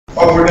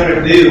what we're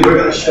going to do, we're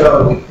going to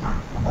show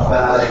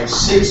about a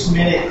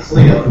 6-minute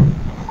clip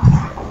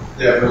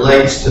that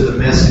relates to the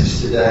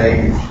message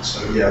today.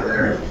 So yeah,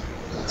 there.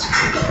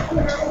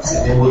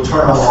 And we'll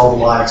turn on all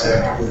the lights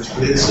afterwards.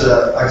 But it's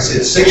like I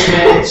said, 6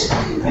 minutes,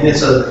 and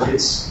it's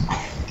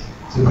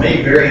to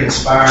me very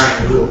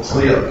inspiring little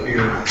clip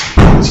here.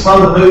 It's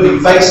from the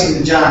movie Facing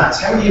the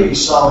Giants. How many of you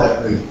saw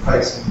that movie,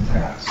 Facing the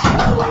Giants?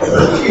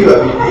 A few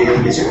of you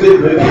did. It's a good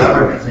movie. I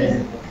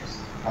recommend it.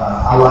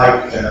 I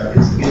like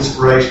it's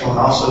inspirational, and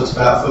also it's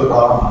about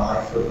football. I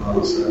like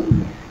football, so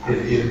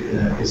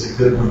it's a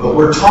good one. But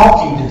we're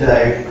talking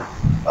today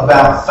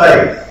about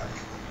faith.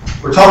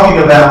 We're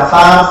talking about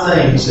 5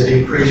 things that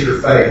increase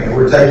your faith, and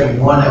we're taking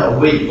one a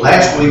week.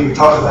 Last week we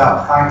talked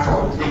about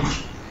practical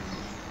teaching.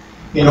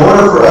 In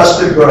order for us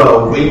to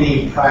grow, we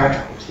need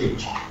practical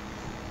teaching.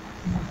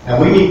 And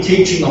we need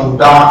teaching on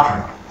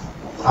doctrine.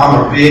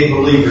 I'm a big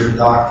believer in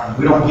doctrine.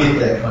 We don't get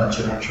that much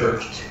in our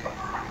churches.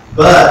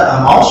 But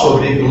I'm also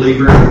a big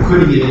believer in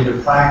putting it into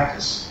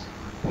practice.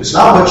 It's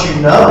not what you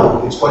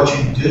know, it's what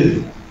you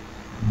do.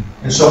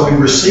 And so we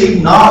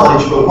receive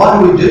knowledge, but what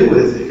do we do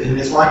with it? And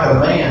it's like a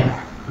man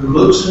who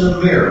looks in the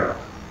mirror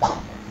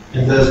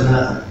and does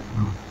nothing.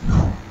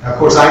 Now, of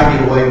course, I can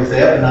get away with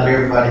that, but not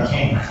everybody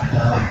can.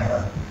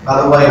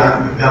 By the way,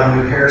 I've got a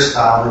new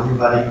hairstyle.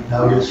 Everybody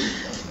notice?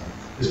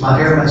 Is my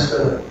hair messed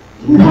up?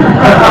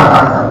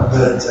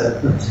 But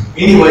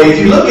anyway, if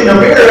you look in the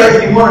mirror,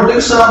 if you want to do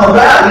something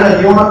about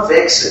it, you want to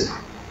fix it.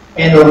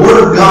 And the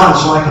Word of God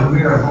is like a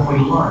mirror when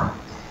we learn.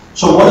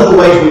 So one of the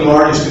ways we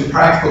learn is through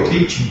practical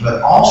teaching,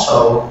 but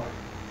also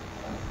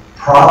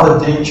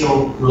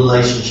providential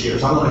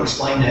relationships. I'm going to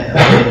explain that in a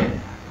minute.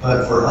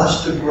 But for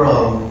us to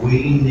grow,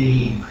 we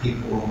need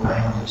people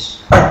around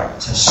us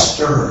to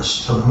stir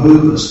us, to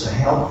move us, to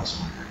help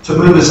us, to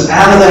move us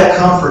out of that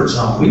comfort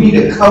zone. We need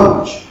a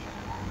coach.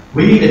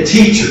 We need a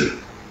teacher.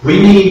 We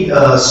need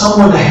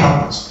someone to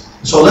help us.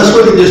 So let's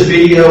look at this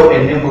video,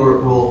 and then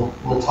we'll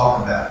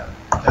talk about it.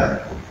 Okay.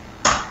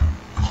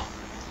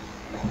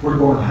 We're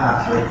going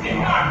high.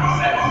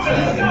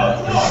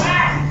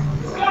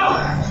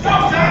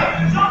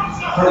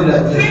 Turn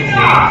it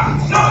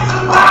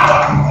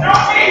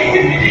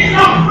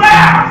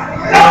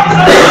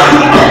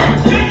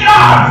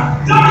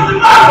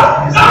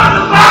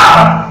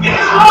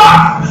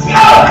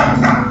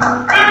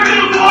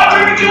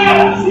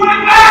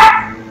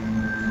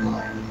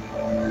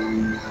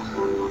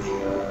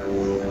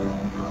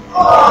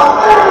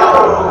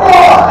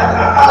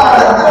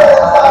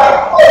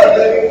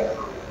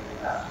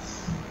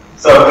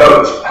So,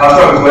 Coach, how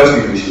strong is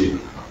Westview this year?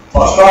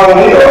 How strong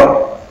we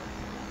are?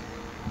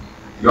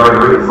 You already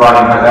written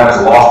Friday night down as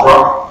a loss, bro?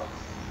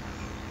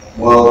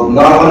 Well,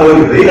 not when we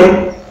can beat them.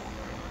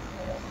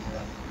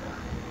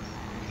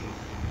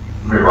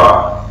 Come here,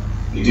 Rob.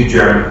 You do,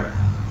 Jeremy.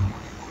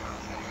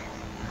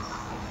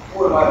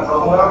 What am I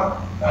talking about?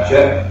 Not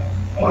yet.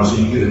 I want to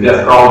see you do the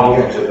death crawl in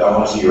here, except I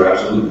want to see your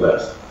absolute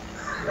best.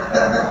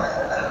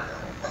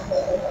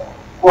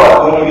 What,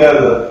 when we go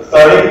to the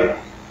 30?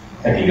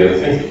 I think you go to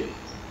 50.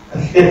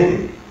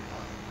 50.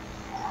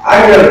 I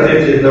can go to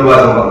 50 if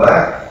nobody's on my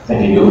back. I think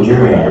you go with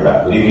Jeremy on your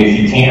back. But even if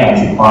you can, I want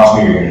you to promise me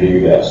you're going to do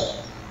your best.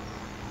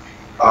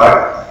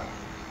 Alright.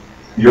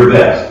 Your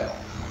best.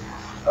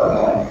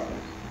 Okay.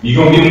 You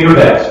going to give me your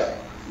best?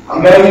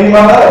 I'm going to give you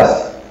my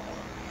best.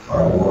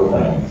 Alright, one more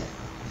thing.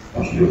 I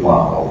want you to do a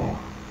blindfold.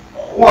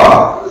 Why?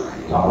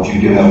 I want you to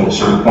give them a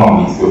certain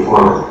quantity to feel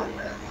further.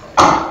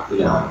 Put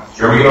down.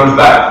 Jeremy, get on his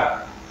back.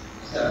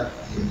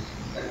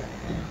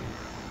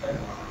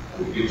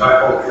 You tight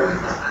hold, Jeremy.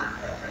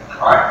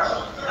 Alright.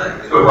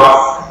 Let's go, Rob.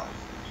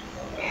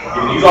 Get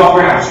your knees off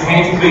the ground. Just your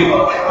hands and feet.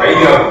 There you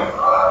go.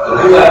 Go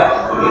to the left.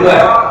 Go to the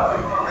left.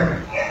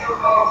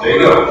 There you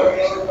go.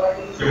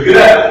 So we do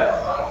that.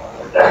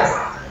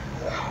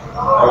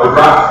 Over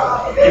right.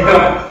 Keep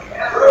going.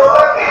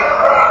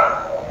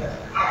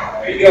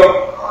 There you go.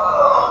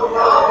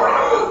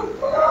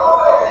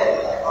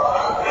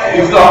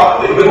 You stop.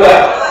 A little bit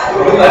left. A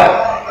little bit left.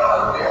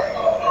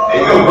 There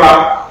you go, Brock.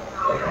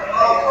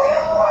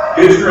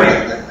 Good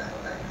strength.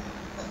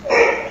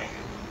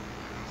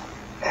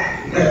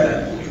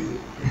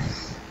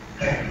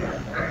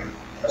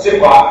 That's it,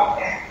 Brock.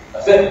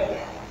 That's it.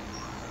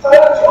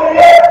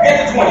 Get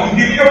to 20. You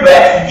give it your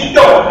best. You keep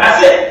going.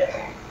 That's it.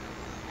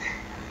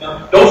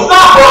 Don't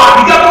stop, Brock.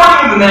 You got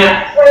more than that.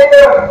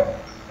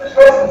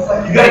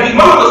 You got to keep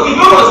moving. Let's keep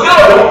moving. Let's go.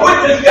 Don't quit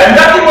till you got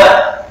nothing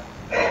left.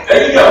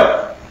 There you go.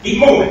 Keep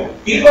moving.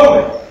 Keep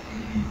moving.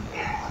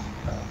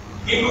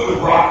 Keep moving,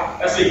 Brock.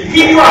 That's it.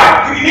 Keep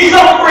driving. Keep your knees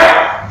on the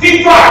ground.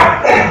 Keep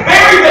driving.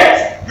 Very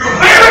best. Your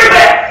very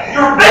best.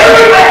 Your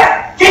very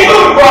best. Keep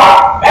moving,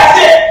 Brock. That's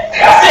it.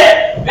 That's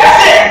it.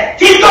 That's it.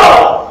 Keep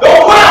going.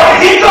 Don't quit on it.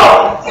 Keep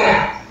going.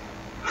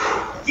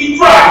 Keep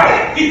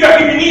driving. Keep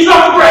your knees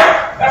on the ground.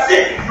 That's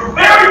it. Your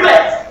very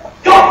best.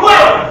 Don't quit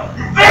on it.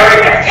 Your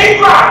very best. Keep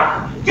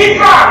driving. Keep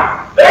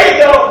driving. There you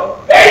go.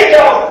 There you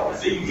go.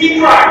 That's it. Keep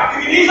driving.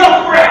 Keep your knees on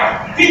the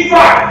ground. Keep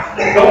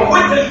driving. Don't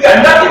quit till you got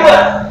nothing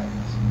left.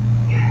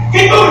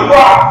 Keep moving,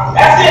 Brock.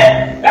 That's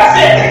it. That's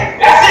it.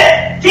 That's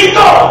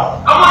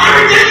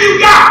everything you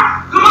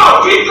got. Come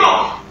on, keep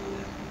going.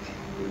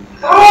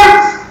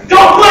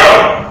 Don't quit.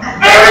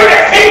 You're very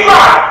best. Keep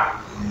trying.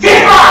 Keep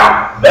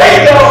trying. There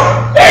you go.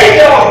 There you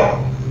go.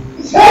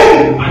 It's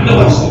heavy. I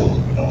know it's heavy.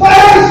 But I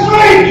have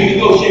strength. You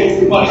negotiate with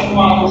your buddies. Come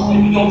on, go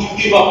sleep. Don't you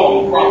give up on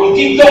me, bro. You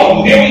keep going.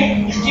 You hear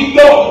me? You keep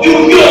going. You're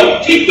doing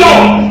good. Keep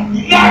going.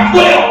 You're not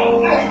quit.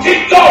 You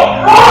keep going.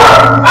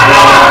 I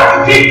know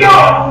how. You keep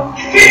going.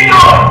 You keep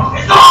going.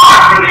 It's all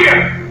hard from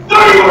here.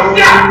 30 more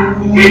steps.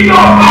 You keep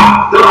going.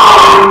 Come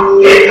on.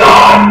 Keep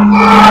going.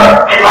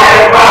 And let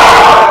it go.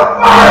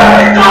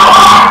 It's all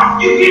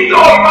hard. You keep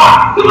going, bro.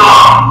 Come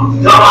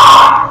on. Come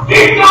on.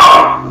 Keep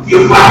going. You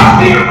promised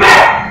me your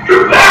back.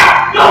 Your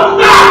back. Don't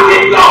stop.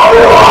 Keep going.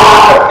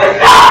 It's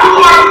not too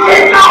hard.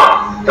 Keep going.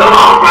 Come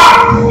on,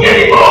 bro. Give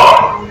me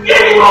more. Give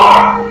me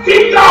more.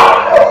 Keep going.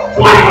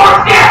 20 more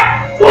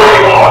steps.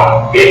 20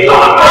 more. Keep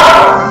going, bro.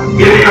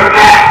 Give me your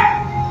back.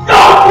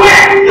 Don't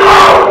quit.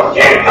 No.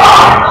 Keep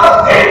going.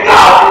 Keep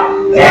going.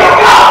 Keep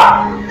going.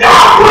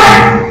 Don't quit.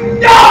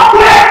 Don't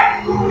quit.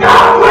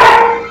 Don't quit.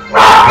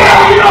 Rock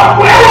Kelly, you don't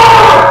quit.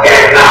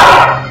 Keep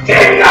going.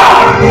 Keep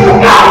going.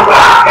 No,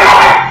 Rock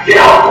Kelly, you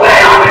don't quit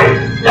on me.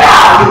 No,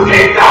 you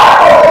keep going.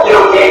 You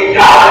keep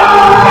going.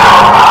 No,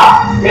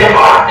 Rock. 10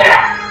 more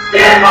steps.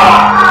 10 more.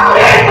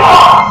 10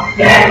 more.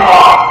 10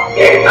 more.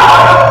 Keep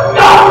going.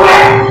 Don't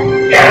quit.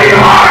 Give me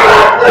your heart.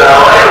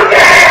 You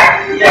can.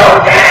 You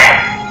can.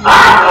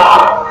 I'm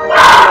more.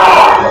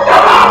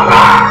 Come on,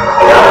 Rock.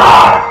 Come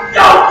on.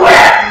 Don't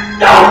quit.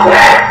 Don't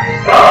quit.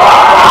 Come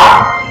on,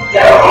 Rock. 2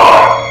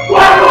 more.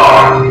 1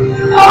 more.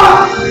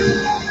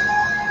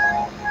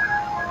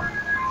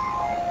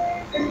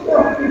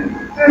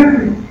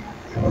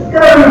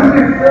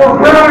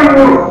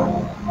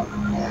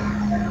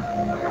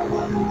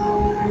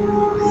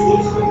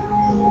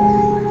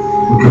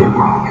 Good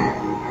Rock.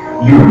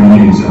 You're in the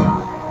end zone.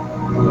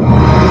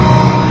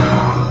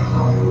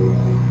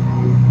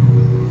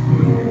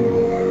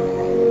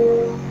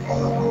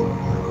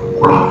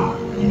 Rock,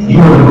 you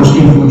are the most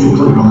influential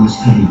player on this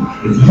team.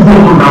 If you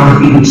don't go down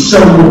defeated, so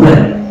will they.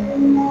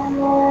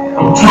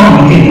 Don't tell me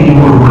you can't get any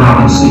more than what I've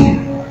been seeing.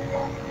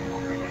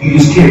 You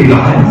just carried a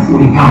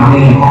 140-pound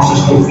man across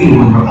this whole field in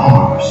your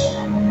arms.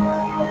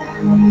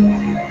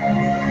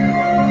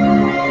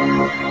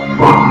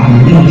 Rock, I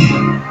need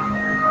you.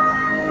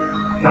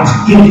 God's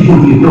gifted you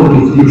the ability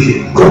of leadership.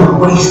 Don't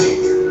waste it.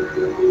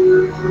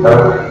 No.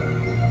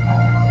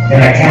 Then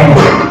I can't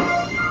wait.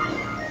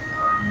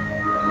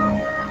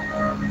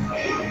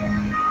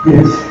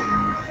 Yes.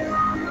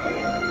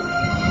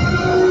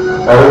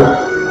 No.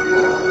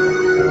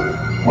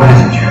 What is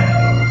it, Jerry?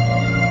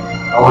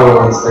 I only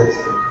want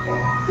 60.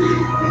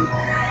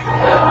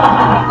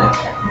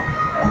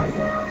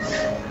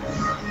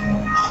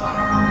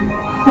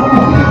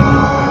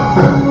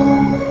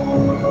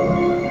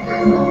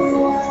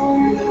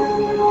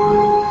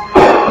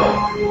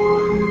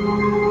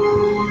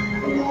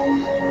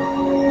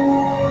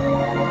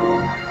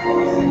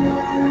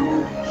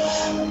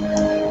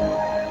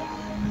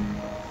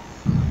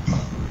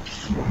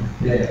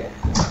 Yeah.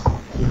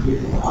 You get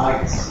the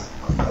lights.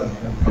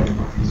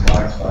 These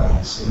lights by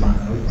the city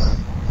notes.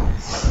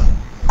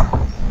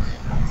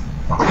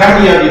 How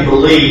many of you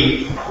believe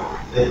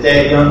that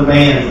that young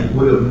man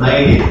would have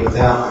made it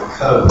without the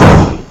coach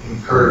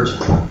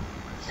encouraging him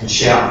and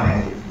shouting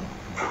at him?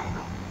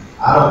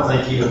 I don't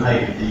think he would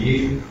make it, do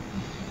you?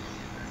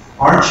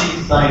 Aren't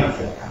you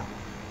thankful?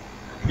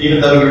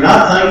 Even though you're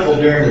not thankful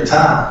during the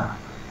time,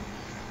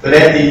 but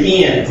at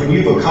the end, when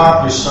you've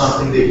accomplished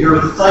something, that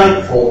you're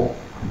thankful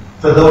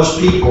for those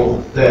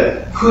people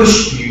that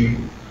pushed you,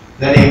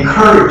 that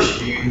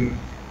encouraged you,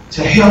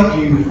 to help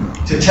you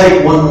to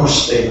take one more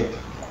step.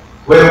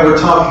 Whether we're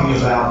talking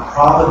about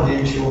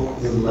providential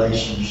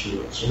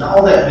relationships. And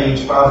all that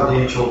means,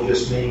 providential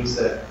just means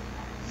that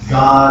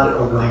God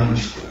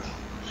arranged it.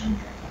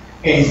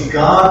 And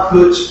God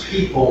puts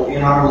people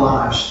in our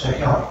lives to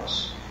help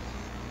us.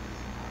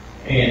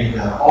 And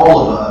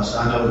all of us,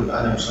 I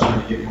know some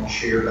of you didn't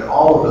share, but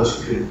all of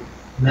us could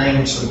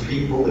name some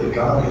people that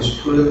God has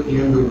put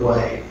in the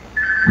way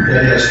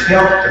that has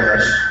helped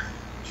us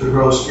to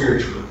grow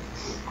spiritually.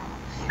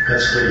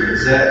 Let's see,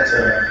 is that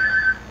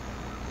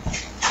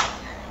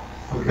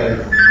okay?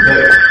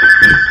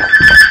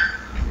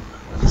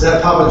 Is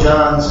that Papa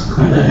John's?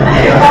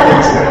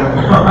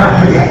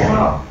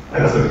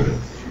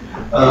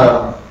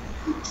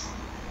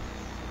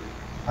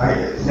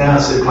 Now I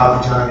said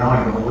Papa John, y'all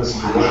ain't going to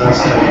listen to what I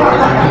say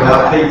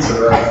about pizza,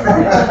 right?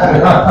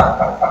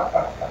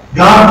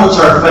 God wants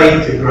our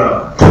faith to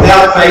grow.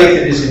 Without faith,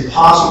 it is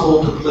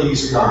impossible to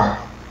please God.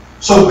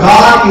 So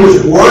God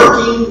is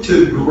working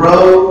to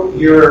grow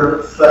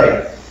your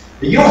faith.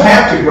 But you don't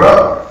have to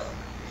grow.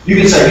 You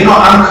can say,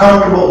 I'm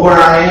comfortable where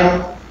I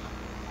am,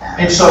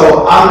 and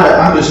so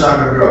I'm just not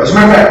going to grow. As a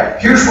matter of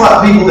fact, here's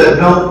what people that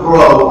don't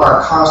grow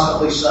are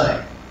constantly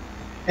saying.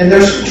 And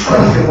there's some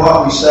truth in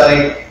what we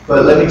say,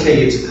 but let me tell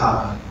you, it's a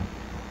cop-out.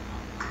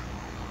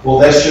 Well,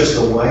 that's just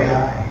the way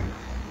I am.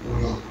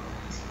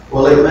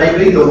 Well, it may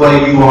be the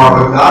way you are,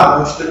 but God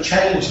wants to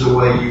change the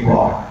way you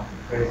are.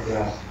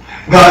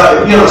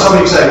 God,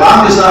 somebody can say, well,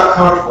 I'm just not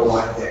comfortable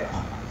like that.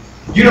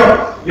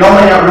 Y'all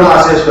may not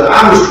realize this, but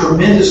I was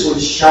tremendously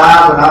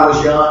shy when I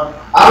was young.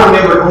 I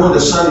remember going to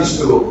Sunday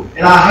school,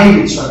 and I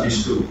hated Sunday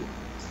school.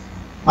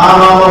 My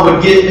mama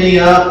would get me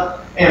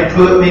up and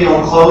put me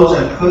on clothes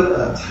and put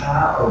a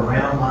tie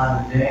around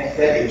my neck.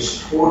 That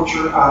is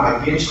torture.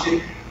 I'm against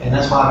it, and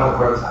that's why I don't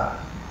wear a tie.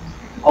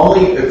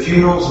 Only at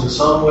funerals and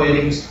some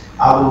weddings,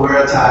 I will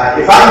wear a tie.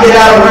 If I get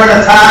out of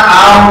wearing a tie,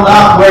 I will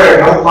not wear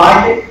it. I don't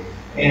like it.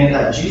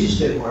 And Jesus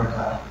didn't wear a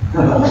tie.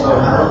 So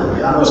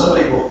I know some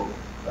people,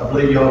 I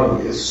believe y'all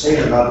is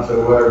saying about to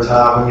wear a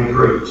tie when you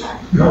preach.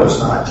 No, it's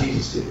not.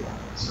 Jesus did.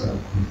 So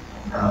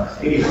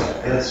anyway,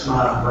 that's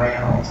my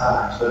rant on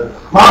ties. But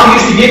Mom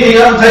used to get me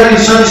up and take me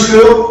to Sunday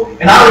school,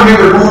 and I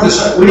remember going to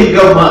Sunday. We didn't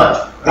go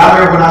much, but I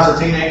remember when I was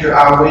a teenager,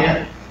 I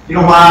went. You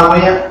know why I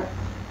went?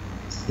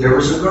 There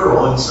was a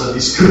girl in Sunday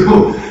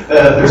school.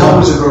 There's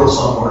always a girl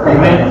somewhere,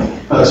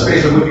 amen?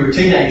 Especially when you're a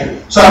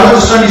teenager. So I went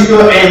to Sunday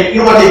school, and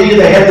you know what they did?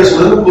 They had this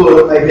little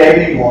book. They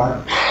gave me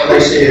one, and they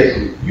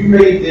said, you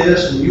read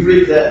this, and you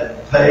read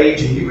that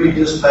page, and you read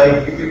this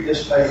page, and you read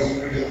this page, and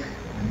you read it.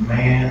 And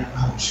man,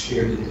 I was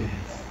scared to death.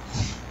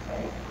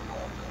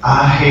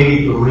 I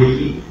hated to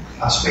read.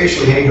 I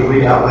especially hated to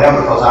read out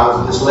loud because I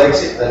was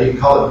dyslexic. They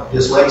didn't call it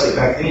dyslexic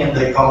back then.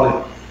 They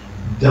called it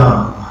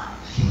dumb.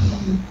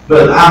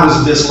 But I was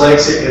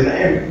dyslexic,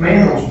 and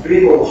man, those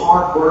big old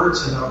hard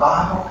words in the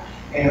Bible.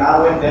 And I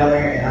went down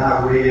there and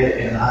I read,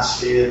 and I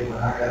said, when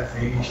I got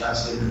finished, I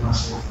said to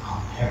myself,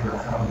 I'll never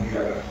come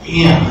here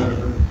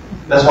again.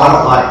 That's why I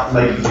don't like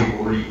making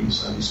people read in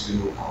Sunday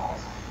school.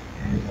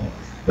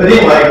 But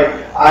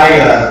anyway,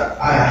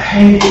 I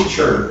hated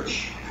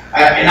church.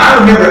 And I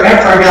remember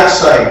after I got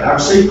saved, I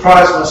received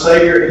Christ my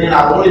Savior, and then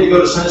I wanted to go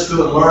to Sunday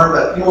school and learn,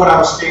 but you know what I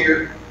was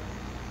scared?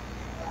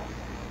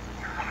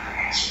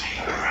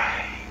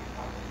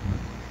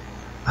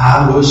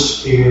 I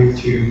was scared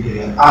to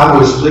death. I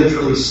was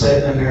literally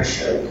sitting there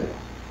shaking.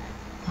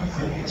 If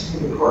they asked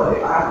me to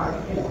pray,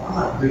 I'm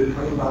not good at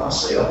praying by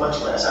myself,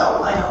 much less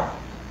out loud.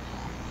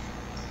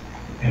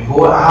 And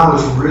boy, I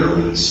was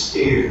really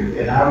scared.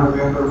 And I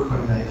remember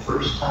when the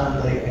first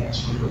time they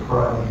asked me to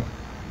pray,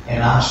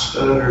 and I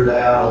stuttered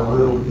out a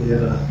little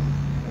bit.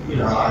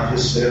 I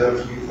just said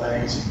a few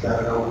things and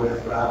got it over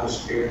with, but I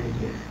was scared to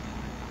death.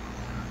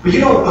 But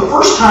the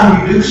first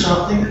time you do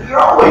something, you're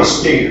always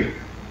scared.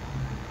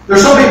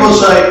 There's some people who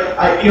say,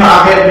 I've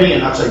had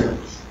men, I'd say,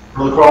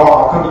 Brother Carl,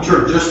 I'll come to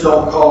church, just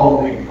don't call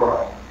on me to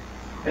pray.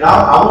 And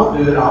I won't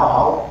do it,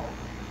 I'll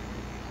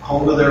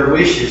hold to their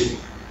wishes.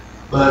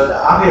 But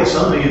I've had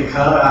some men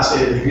come and I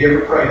said, have you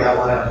ever prayed out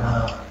loud?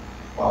 No.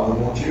 Well,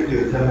 we want you to do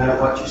it, doesn't matter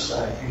what you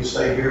say. If you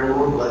say, "Dear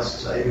Lord,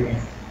 bless us," amen.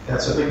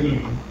 That's a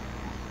beginning.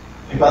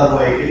 And by the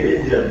way,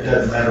 it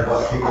doesn't matter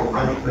what people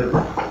think,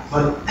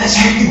 but that's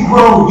how you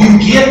grow. You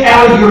get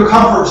out of your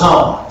comfort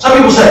zone. Some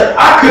people say,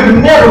 I could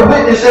never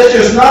witness. That's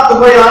just not the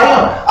way I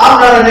am.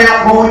 I'm not an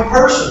outgoing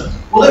person.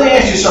 Well, let me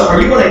ask you something.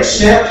 Are you going to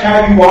accept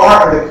how you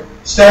are and the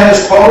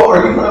status quo, or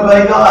are you going to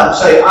obey God and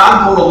say,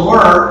 I'm going to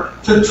learn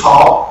to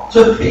talk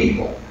to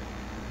people?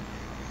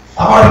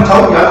 I've already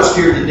told you I was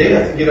scared to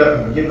death to get up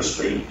and give a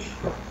speech.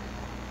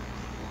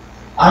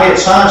 I had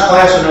science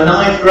class in the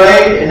 9th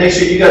grade, and they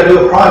said, you got to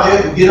do a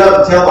project and get up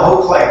and tell the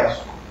whole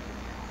class.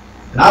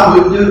 And I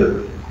wouldn't do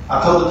it.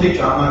 I told the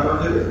teacher, I'm not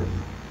going to do it.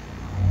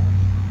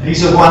 And he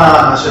said, why not?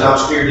 And I said, I'm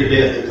scared to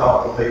death to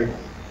talk to people.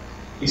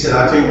 He said,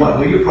 I tell you what,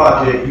 do your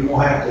project, you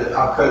won't have to,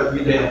 I'll cut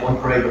you down one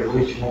grade, but at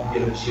least you won't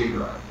get a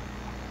 0.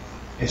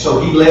 And so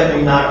he let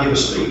me not give a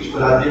speech,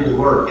 but I did the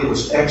work. It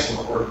was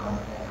excellent work on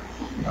that.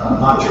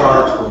 My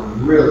charts were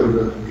really,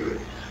 really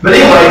good. But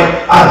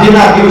anyway, I did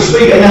not give a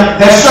speech. And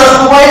that's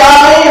just the way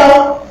I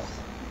am.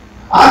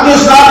 I'm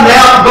just not an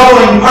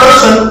outgoing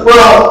person.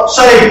 Well,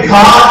 say, God,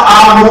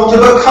 I want to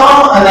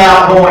become an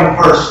outgoing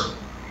person.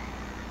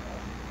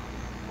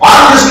 Well,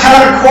 I'm just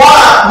kind of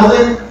quiet. Well,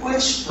 then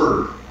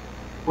whisper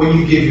when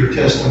you give your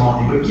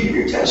testimony. But give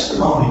your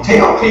testimony.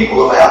 Tell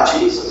people about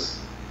Jesus.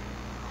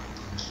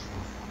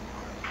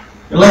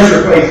 And let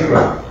your faith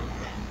grow.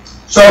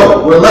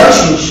 So,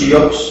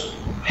 relationships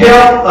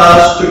help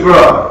us to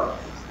grow.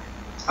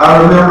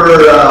 I remember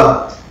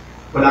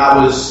when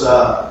I was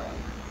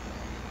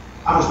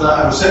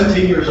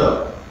 17 years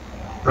old,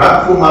 right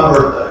before my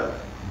birthday.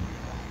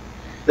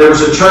 There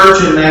was a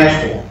church in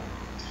Nashville.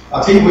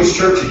 I'll tell you which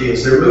church it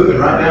is. They're moving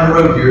right down the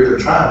road here. They're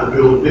trying to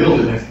build a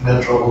building if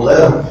Metro will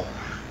let them.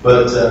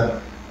 But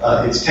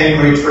it's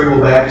Cambridge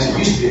Freehold Baptist. It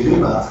used to be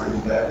Goodbye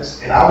Freehold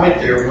Baptist. And I went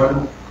there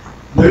one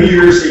New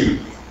Year's Eve.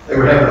 They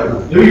were having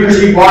a New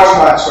Year's Eve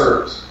watchlight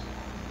service.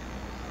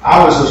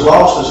 I was as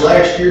lost as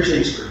last year's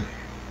Easter.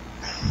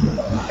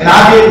 And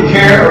I didn't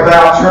care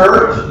about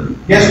church.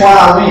 Guess why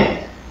I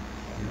went?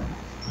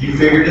 You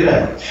figured it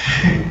out.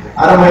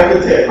 I don't have to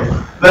tell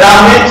you. But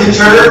I went to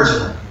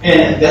church,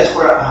 and that's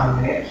where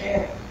I met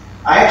Kathy.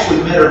 I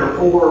actually met her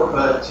before,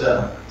 but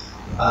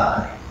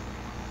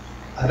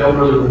I don't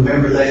really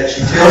remember that. She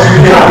tells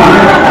me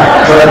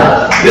that. But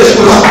this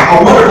was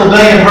a wonderful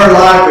day in her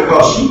life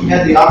because she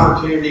had the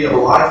opportunity of a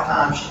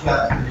lifetime. She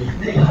got to meet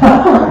me.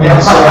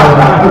 And so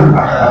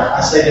I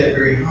say that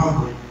very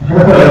humbly.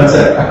 But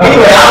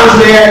anyway, I was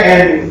there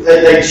and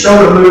they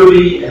showed a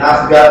movie and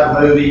I forgot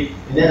the movie.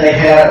 And then they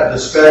had a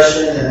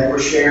discussion and they were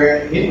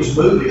sharing. It was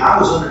moving. I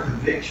was under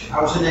conviction.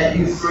 I was in that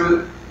youth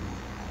group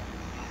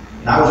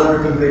and I was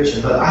under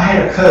conviction. But I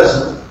had a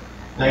cousin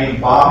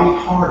named Bobby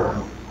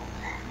Harding.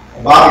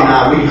 And Bobby and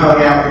I, we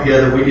hung out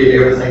together. We did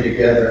everything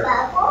together.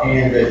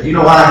 And you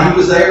know why he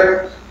was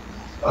there?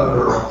 A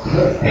girl.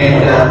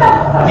 And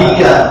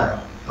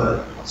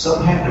but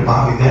something happened to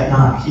Bobby that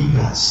night. He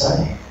got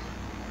saved.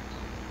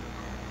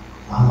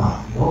 I'm like,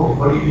 whoa,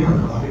 what are you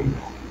doing, Bobby?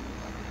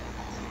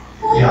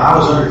 You know, I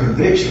was under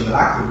conviction, but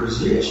I could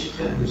resist. You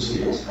couldn't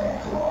resist.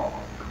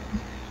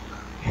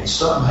 And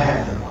something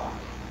happened to Bobby.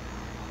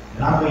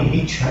 And I mean,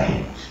 he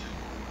changed.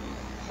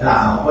 And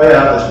I thought,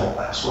 well, this won't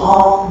last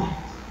long.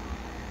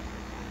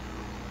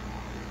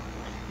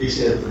 He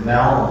said, from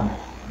now on,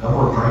 no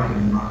more drinking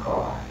in my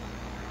car.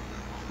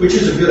 Which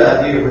is a good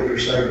idea when you're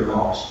saved or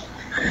lost.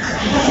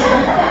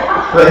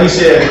 But he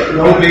said,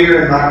 no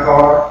beer in my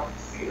car.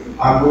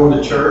 I'm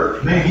going to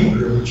church. Man, he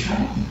really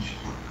changed.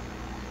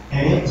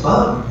 And it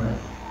bugged me.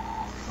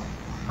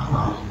 I'm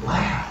like,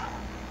 wow.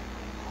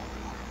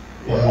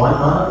 In 1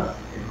 month,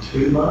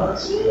 in 2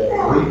 months, in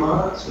 3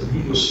 months, and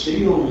he was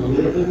still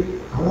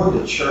living, going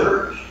to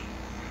church.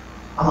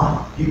 I'm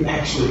like, you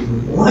actually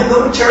want to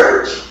go to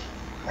church?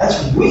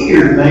 That's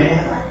weird,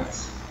 man.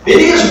 It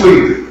is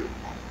weird.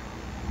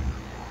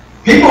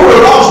 People who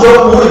are lost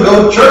don't want to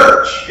go to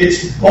church.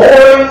 It's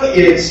boring.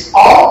 It's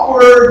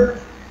awkward.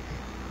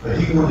 But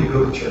he wanted to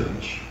go to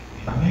church.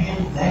 And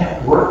man,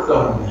 that worked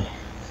on me.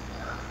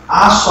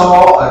 I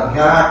saw a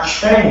guy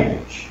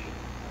change.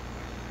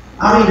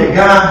 I mean, a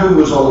guy who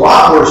was a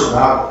lot worse than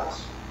I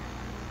was.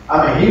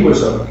 I mean, I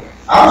was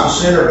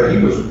a sinner, but he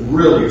was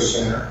really a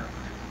sinner.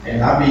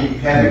 And I'd be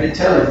happy to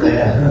tell him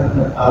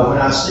that when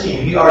I see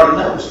him. He already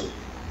knows it.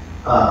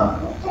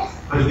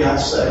 But he got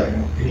saved.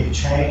 And it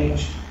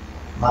changed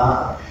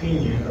my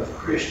opinion of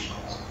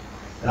Christians.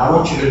 And I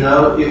want you to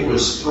know it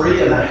was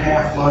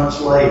 3.5 months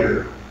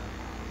later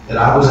that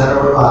I was at a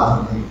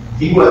revival meeting.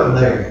 He wasn't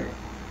there,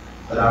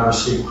 but I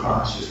received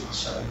Christ as my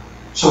Savior.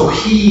 So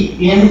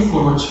he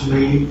influenced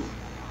me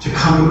to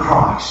come to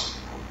Christ.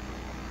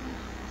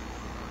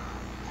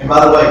 And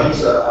by the way,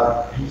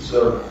 he's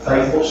a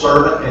faithful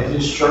servant at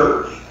his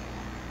church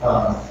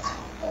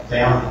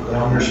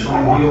down near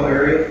Spring Hill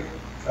area.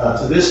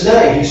 To this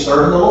day, he's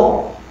serving the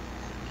Lord.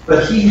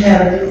 But he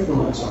had an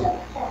influence on me.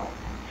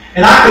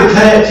 And I could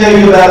tell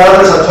you about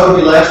others. I told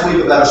you last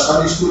week about a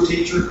Sunday school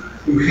teacher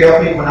who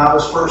helped me when I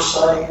was first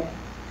saved.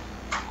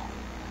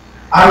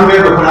 I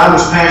remember when I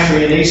was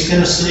pastoring in East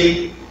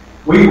Tennessee,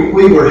 we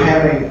were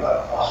having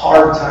a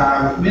hard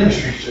time.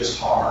 Ministry's just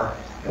hard.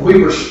 And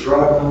we were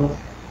struggling.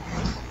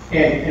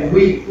 And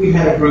we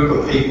had a group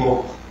of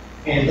people,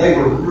 and they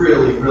were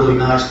really, really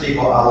nice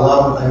people. I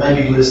love them. They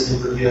may be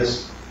listening to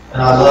this,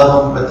 and I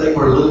love them, but they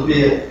were a little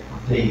bit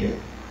dead.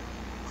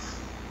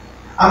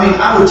 I mean,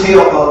 I would tell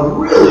a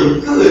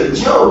really good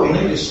joke, and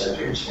they just sit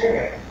there and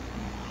stare at me.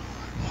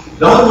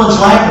 The only ones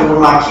laughing were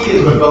my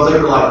kids because they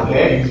were like,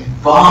 Daddy's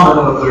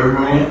vomiting up there,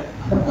 man.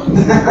 I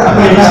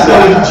mean, he's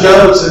telling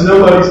jokes and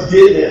nobody's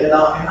getting it. And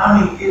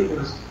I mean, it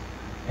was,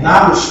 and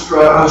I was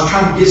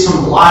trying to get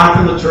some life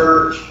in the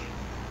church.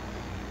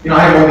 You know, I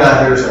had one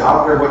guy there say, I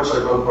don't care what you say,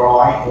 Brother Carl,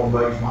 I ain't going to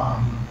raise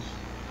mine.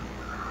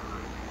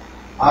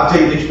 I'll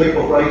tell you, these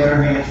people raise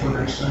their hands when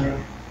they're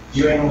singing.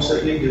 You ain't going to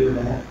see me doing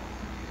that.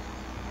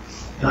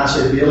 And I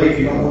said, Billy, if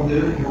you don't want to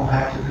do it, you don't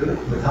have to do it.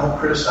 But don't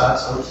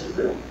criticize those that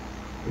do it.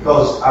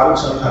 Because I would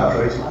sometimes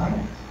raise my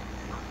hand.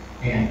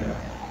 And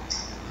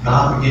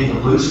God began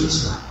to loosen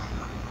us up.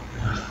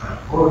 And I was praying,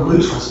 Lord,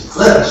 loosen us.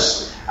 Let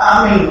us.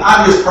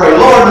 I just pray,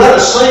 Lord, let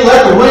us sing,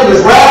 let the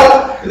windows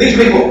rattle. And these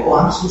people, well,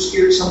 I'm so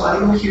scared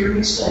somebody will hear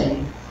me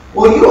sing.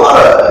 Well, you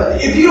ought to,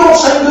 if you don't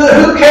sing good,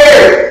 who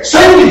cares?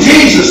 Sing to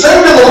Jesus,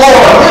 sing to the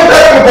Lord, lift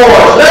up your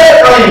voice, let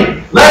it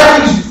ring,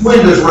 let these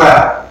windows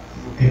rattle.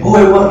 And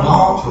boy, it wasn't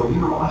long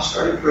till, I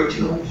started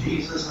preaching on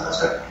Jesus,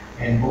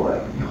 and boy,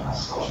 I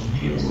saw some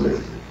hands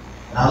lifted.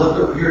 And I looked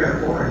over here in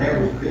the corner, and there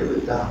was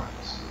Billy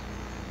Dawkins.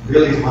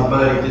 Billy's my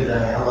buddy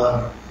today, I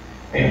love him.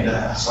 And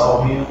I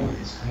saw him with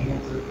his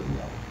hands lifted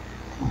up.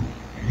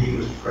 And he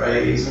was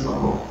praising the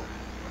Lord.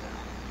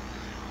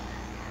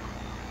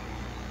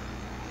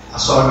 I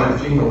saw him at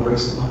a funeral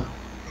recently.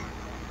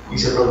 He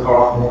said, Brother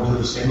Carl, I'm going to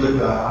the Assembly of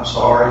God. I'm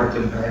sorry, it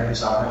didn't happen.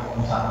 I went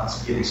one time, I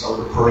was getting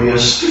so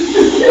depressed.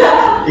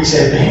 He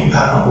said, man, you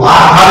got no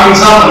life. I need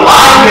something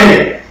alive in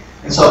it.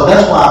 And so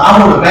that's why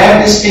I'm on a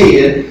Baptist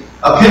head,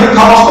 a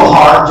Pentecostal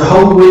heart,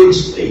 Jehovah's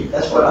Witness feet.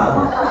 That's what I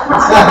want.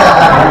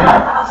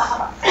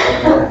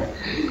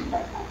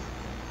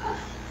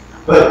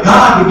 But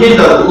God began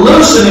to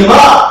loosen him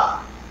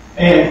up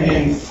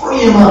and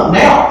free him up.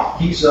 Now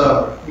he's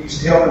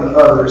helping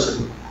others.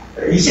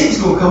 And he said he's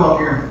going to come up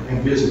here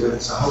and visit with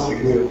us. I hope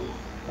he will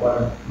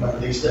one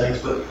of these days.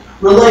 But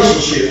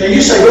relationship. Now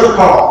you say, Brother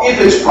Carl, if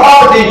it's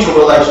providential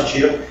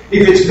relationship,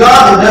 if it's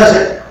God that does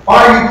it,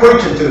 why are you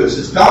preaching to us?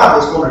 It's God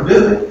that's going to do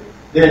it.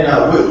 Then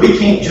we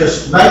can't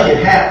just make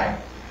it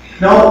happen.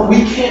 No,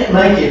 we can't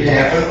make it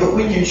happen, but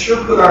we can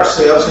sure put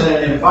ourselves in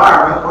an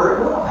environment where it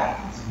will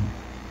happen.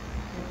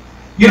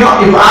 You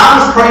know, if I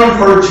was praying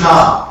for a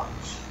job,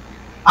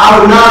 I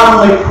would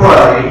not only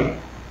pray,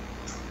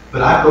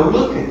 but I'd go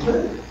looking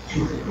too.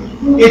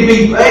 It'd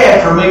be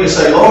bad for me to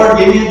say, Lord,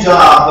 give me a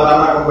job, but I'm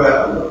not going to go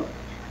out and look.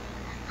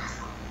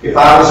 If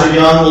I was a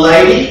young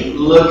lady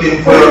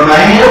looking for a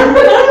man,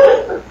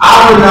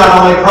 I would not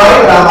only pray,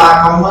 but I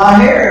might comb my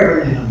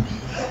hair every now and then.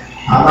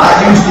 I might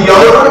use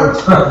deodorant,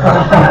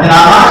 and I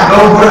might go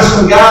where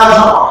some guys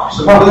are,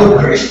 some good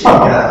Christian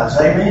guys.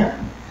 Amen.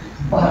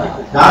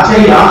 Now I tell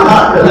you, I'm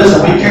not.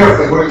 Listen, be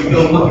careful where you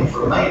go looking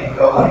for a man,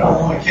 because you don't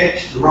want to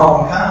catch the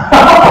wrong kind.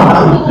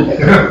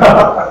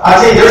 I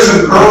tell you, there's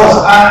some girls.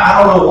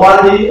 I don't know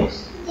what it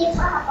is,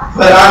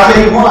 but I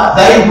tell you what,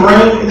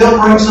 they'll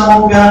bring some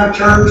old guy to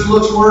church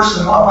looks worse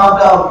than what my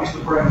dog used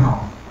to bring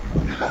home.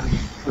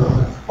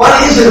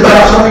 What is it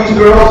about some of these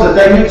girls that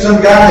they meet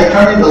some guy, they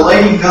turn into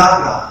Lady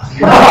Gaga?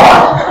 You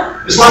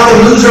know? It's like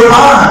they lose their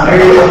mind.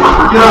 You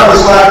know,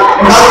 it's like,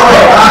 and by the way,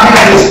 I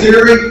have this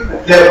theory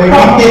that when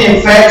you get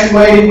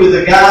infatuated with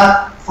a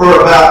guy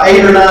for about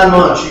 8 or 9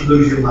 months, you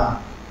lose your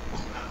mind.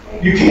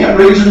 You can't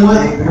reason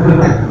with him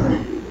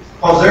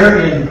because they're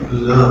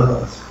in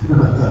love.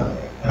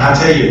 And I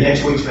tell you,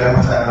 next week's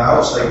Valentine, I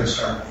will say this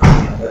sermon for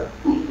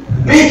you.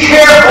 Be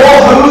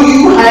careful who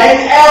you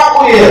hang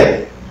out with.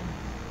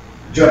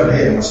 Jumping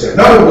ahead of myself.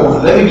 Number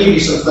 1, let me give you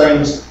some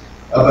things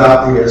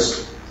about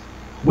this.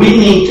 We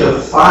need to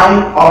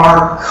fight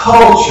our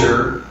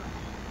culture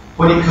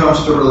when it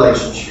comes to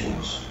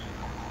relationships.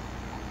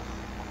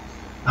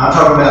 Now, I'm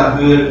talking about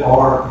good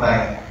or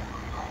bad.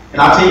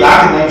 And I'll tell you, I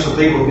can name some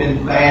people who have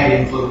been bad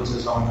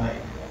influences on me.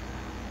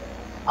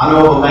 I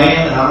know of a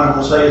man, and I'm not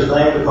going to say his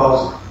name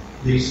because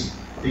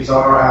these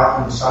are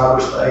out in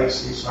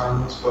cyberspace. These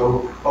sermons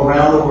go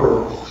around the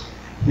world.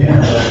 And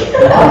I'm just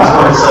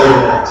going to say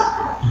that.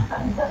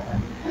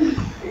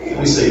 Let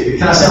me see.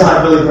 Can I sound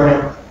like Billy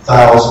Graham?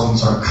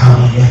 Thousands are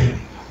coming.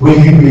 We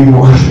can be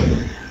one.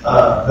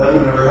 That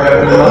would never happen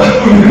in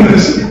my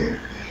ministry.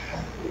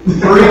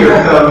 3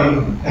 are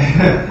coming.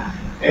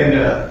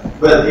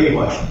 But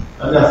anyway,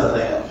 enough of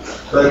that.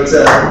 But I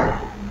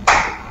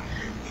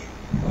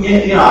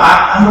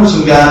know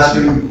some guys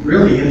who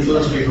really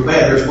influenced me for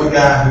bad. There's one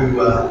guy who,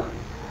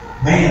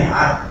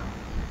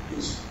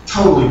 was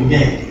totally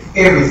negative.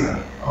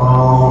 Everything.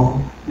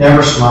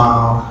 Never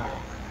smiled.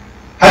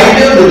 How you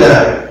doing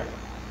today?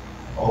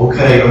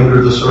 Okay,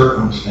 under the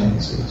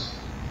circumstances.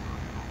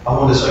 I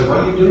want to say, what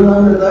are you doing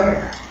under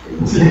there?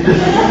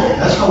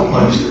 That's no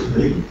place to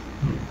be.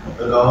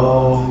 But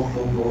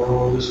the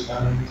world is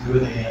coming to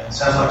an end.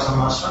 Sounds like some of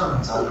my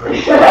sermons I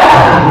preach.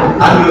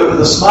 I do it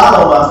with a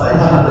smile on my face.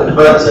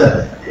 But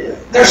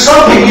there's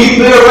some people you can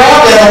be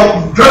around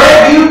that'll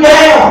drag you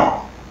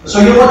down. So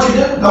you know what you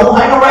do? Don't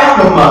hang around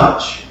them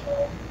much.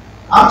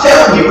 I'm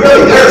telling you,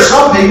 really, there are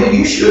some people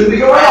you shouldn't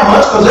be around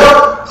much because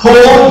they'll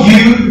pull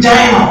you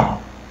down.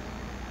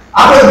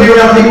 I'd rather be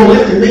around people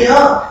lifting me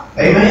up.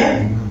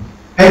 Amen?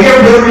 Have you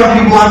ever been around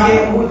people like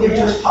that? Boy, they're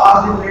just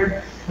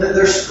positive.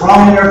 They're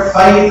strong in their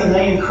faith and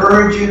they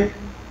encourage you.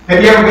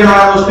 Have you ever been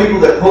around those people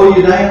that pull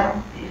you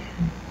down?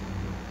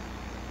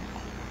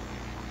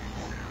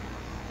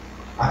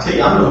 I tell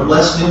you, I'm going to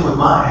bless them with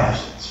my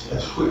absence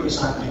as quick as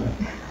I can.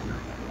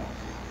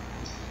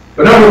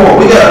 But number 1,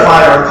 we got to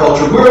fight our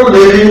culture. We're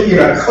living in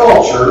a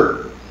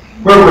culture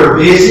where we're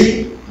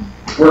busy,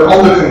 we're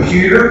on the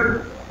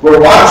computer, we're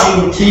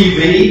watching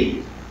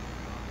TV.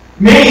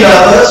 Many of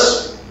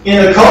us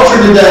in the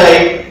culture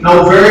today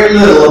know very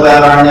little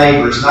about our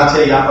neighbors. And I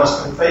tell you, I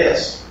must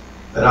confess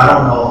that I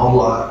don't know a whole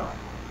lot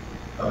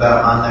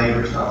about my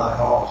neighbors, not like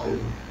I ought to.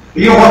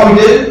 But you know what we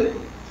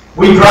do?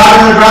 We drive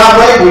in the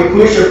driveway, we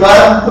push a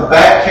button, the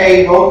back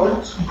cave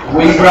opens.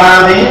 We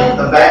drive in,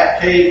 the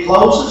back cave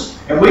closes.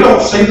 And we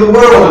don't see the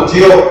world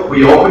until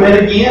we open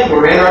it again.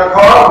 We're in our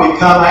car, we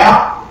come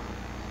out.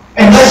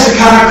 And that's the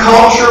kind of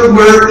culture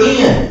we're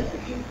in.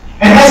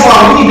 And that's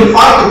why we need to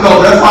fight the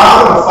culture. That's why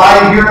I want to fight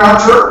it here in our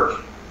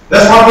church.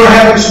 That's why we're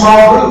having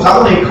small groups. I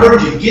want to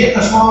encourage you, get in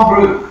a small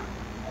group.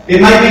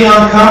 It may be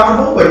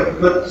uncomfortable,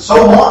 but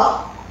so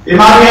what? It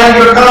might be out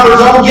of your comfort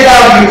zone. Get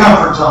out of your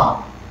comfort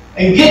zone.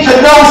 And get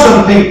to know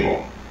some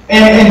people.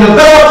 And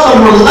develop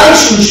some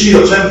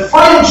relationships and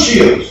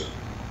friendships.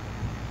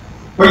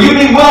 Where you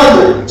be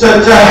willing to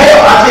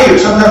help. I tell you,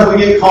 sometimes we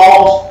get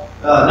calls,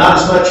 not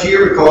as much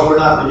here because we're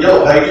not in the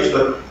yellow pages,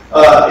 but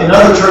in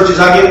other churches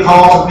I get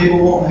calls and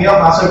people want help.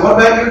 And I say, what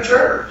about your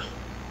church?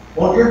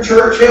 Won't your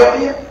church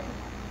help you?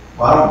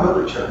 Well, I don't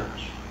go to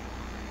church.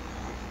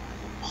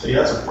 See,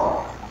 that's a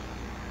problem.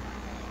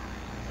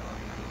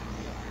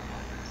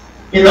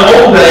 In the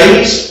old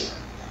days,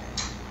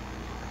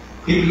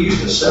 people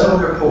used to sit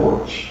on their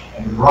porch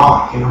and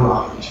rock in a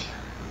rocking chair.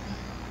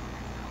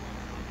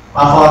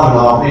 My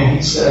father-in-law, man,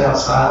 he sat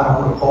outside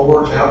on the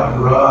porch, out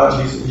in the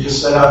garage. He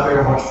just sat out there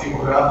and watched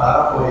people drive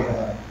by. What do you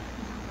think?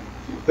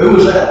 Who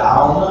was that? I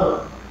don't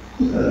know.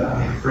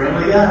 A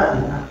friendly guy.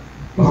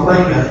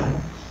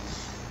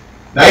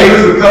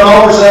 Neighbors would come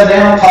over, sit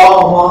down,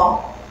 talk a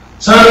while.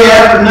 Sunday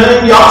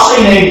afternoon, y'all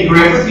seen Andy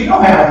Griffith. You know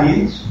how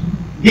he is.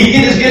 He'd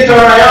get his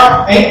guitar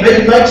out, he'd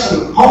make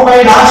some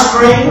homemade ice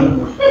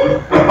cream.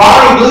 And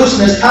Bobby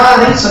loosen his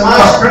tie and eat some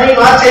ice cream.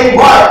 I tell you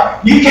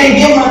what, you can't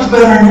get much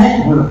better than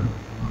that.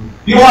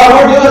 You know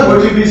what we're doing?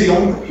 We're too busy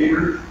on the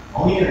computer,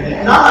 on the internet.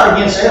 And I'm not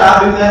against that.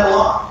 I do that a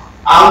lot.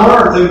 I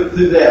learn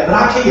through that. But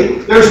I tell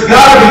you, there's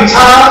got to be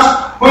times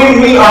when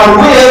we are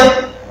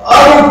with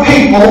other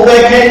people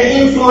that can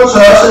influence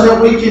us and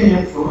that we can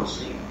influence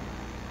them.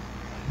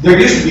 There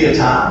used to be a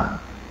time,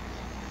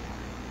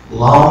 a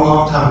long,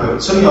 long time ago.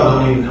 Some of y'all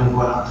don't even know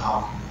what I'm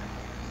talking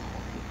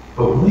about.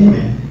 But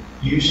women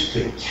used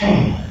to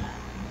can.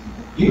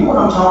 You know what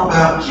I'm talking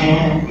about,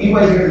 canning?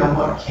 Anybody here know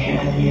what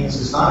canning is?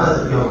 It's not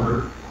other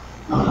yogurt.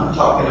 I'm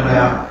talking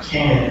about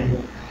canning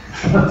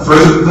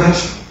fruit,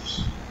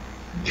 vegetables,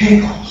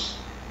 pickles.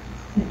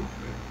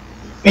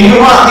 And you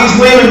know what? These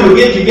women would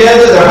get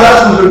together, their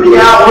husbands would be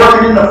out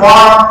working in the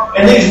farm,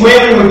 and these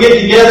women would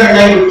get together and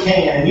they would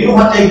can. And you know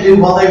what they'd do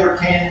while they were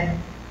canning?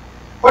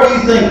 What do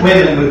you think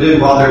women would do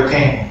while they're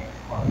canning?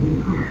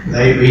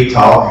 They'd be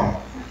talking.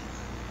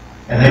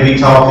 And they'd be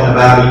talking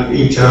about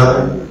each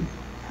other.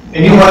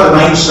 And you know what the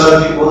main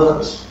subject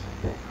was?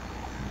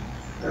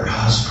 Their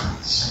husbands.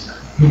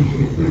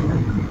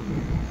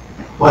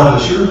 Well,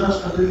 does your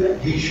husband do that?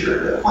 He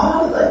sure does.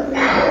 Why do they do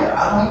that? I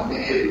don't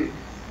know.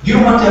 You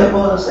know what that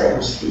was? That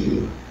was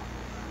healing.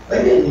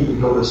 They didn't need to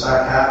go to a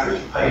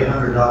psychiatrist and pay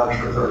 $100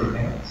 for 30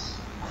 minutes.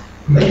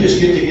 They just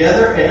get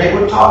together and they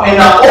would talk. And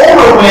the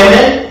older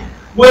women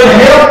would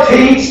help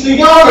teach the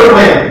younger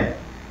women.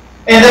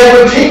 And they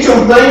would teach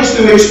them things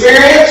through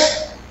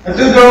experience and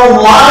through their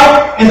own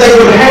life. And they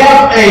would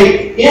have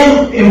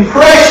an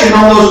impression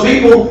on those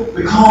people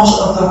because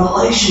of the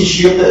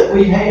relationship that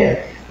we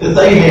had, that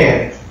they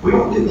had. We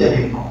don't do that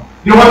anymore.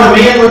 You know what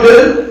the men would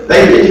do?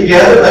 They get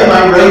together, they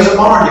might raise a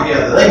barn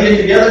together. They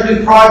get together,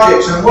 do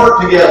projects and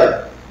work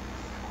together.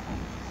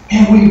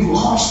 And we've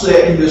lost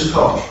that in this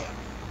culture.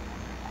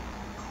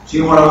 So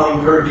you know what I want to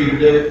encourage you to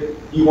do?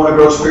 You want to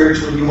grow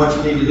spiritually, you know what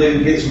you need to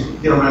do?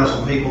 Get around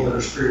some people that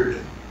are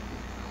spiritual.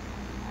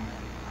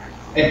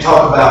 And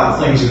talk about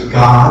the things of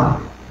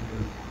God.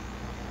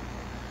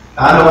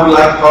 I know we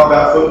like to talk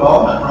about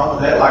football, nothing wrong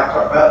with that. I like to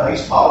talk about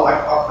baseball, I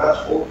like to talk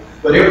about sport.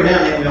 But every now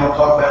and then we all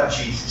talk about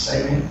Jesus,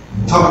 amen?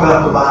 Talk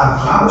about the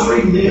Bible. I was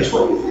reading this.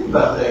 What do you think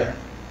about that?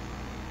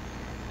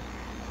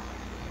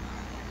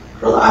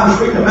 Brother, I was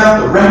reading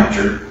about the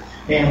rapture.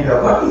 And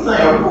what do you think?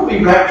 Are we going to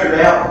be raptured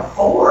out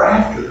before or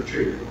after the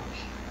tribulation?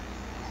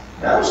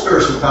 That'll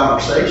stir some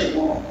conversation,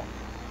 won't it?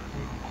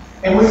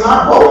 And we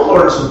might both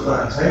learn some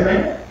things,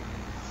 amen?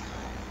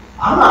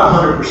 I'm not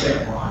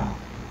 100% right.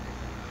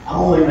 I'm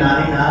only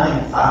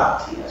 99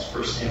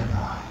 5/10%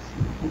 right.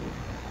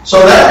 So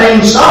that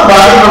means somebody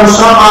knows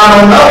something I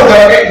don't know.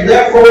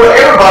 Therefore,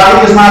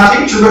 everybody is my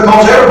teacher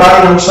because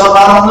everybody knows something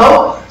I don't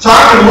know. So I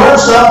can learn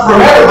something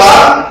from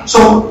everybody.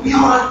 So we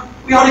ought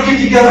to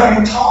get together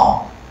and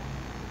talk.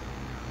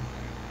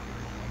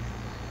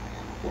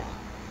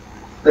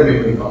 Let me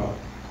move on.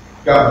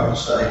 God will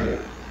stay here.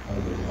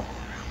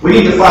 We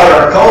need to fight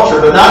our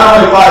culture, but not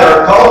only fight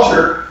our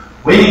culture,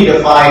 we need to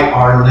fight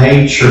our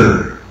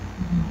nature.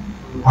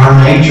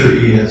 Our nature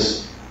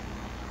is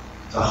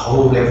to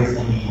hold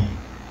everything in.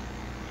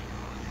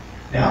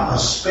 Now,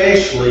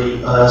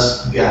 especially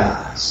us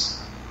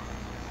guys.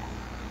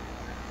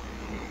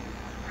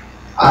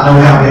 I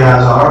know how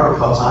guys are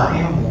because I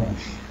am one.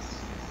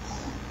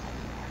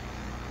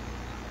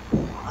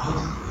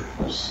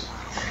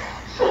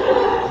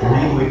 And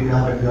then we've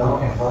got to go,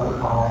 and Brother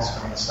Paul's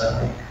going to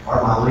say,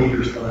 or my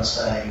leader's going to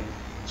say,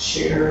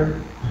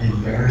 share an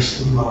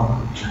embarrassing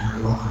moment in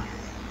your life.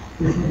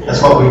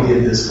 That's what we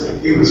did this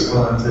week. It was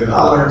fun too.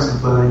 I learned some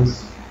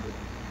things.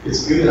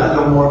 It's good. I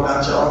know more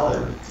about y'all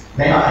than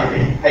now.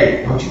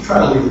 Hey, don't you try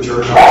to leave the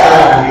church. I'll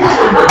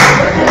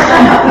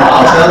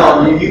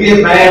tell you. You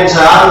get mad and say,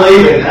 I'm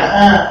leaving.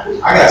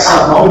 I got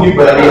something on you,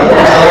 buddy. I'm going to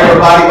tell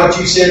everybody what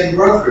you said in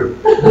growth group.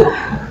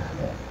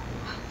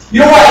 You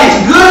know what? It's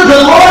good to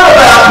learn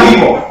about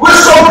people. We're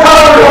so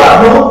comfortable.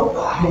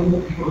 I don't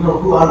want people to know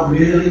who I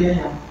really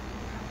am.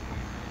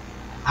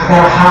 I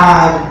got to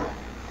hide.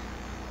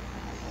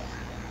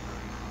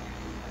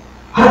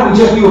 How don't we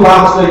just do a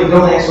Bible study and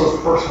don't ask those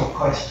personal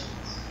questions?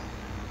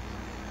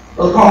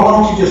 Brother Paul, why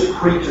don't you just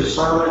preach a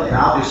sermon and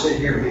I'll just sit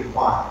here and be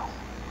quiet?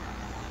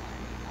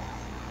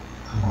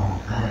 Come on,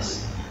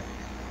 that's it.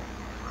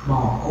 Come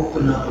on,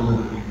 open up a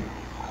little bit.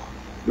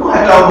 You don't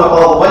have to open up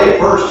all the way at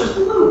first, just a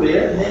little bit,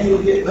 and then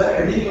you'll get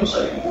better. And then you'll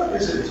say, you know what,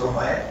 this isn't so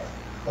bad.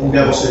 The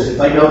devil says, if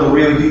they know the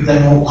real you, they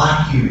won't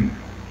like you.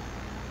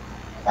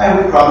 Hey,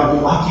 we probably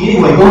won't like you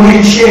anyway. Go ahead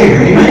and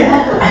share, amen?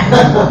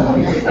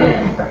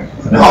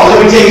 No, let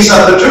me tell you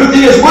something. The truth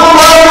is, we'll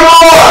love you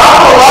more. I'm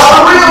going to love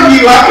the real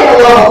you. I can't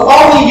love a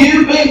phony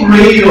you, big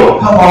get real.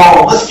 Come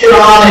on, let's get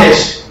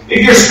honest.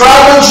 If you're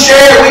struggling,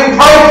 share it. We can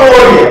pray for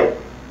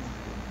you.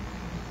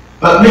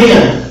 But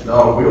men,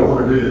 no, we don't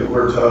want to do that.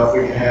 We're tough.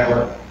 We can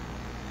handle it.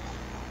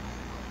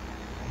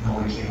 No,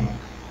 we can't.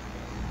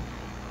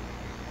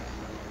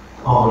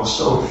 Oh, it's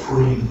so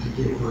freeing to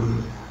get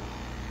real.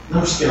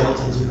 No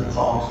skeletons in the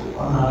closet.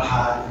 I'm not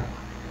hiding.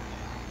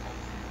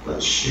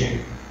 Let's share.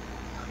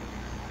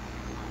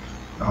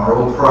 Our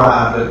old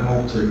pride doesn't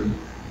want to.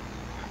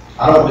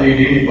 I don't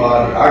need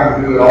anybody. I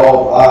can do it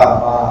all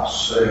by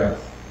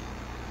myself.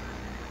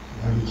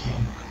 No, you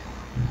can't.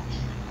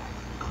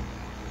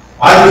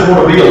 I just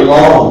want to be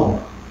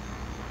alone.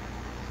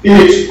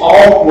 It's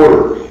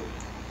awkward.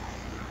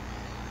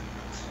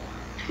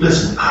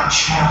 Listen, I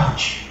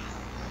challenge you.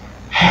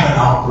 Have an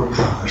awkward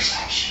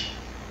conversation.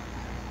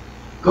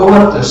 Go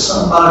up to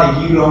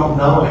somebody you don't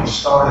know and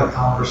start a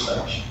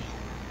conversation.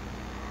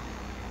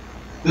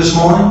 This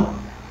morning,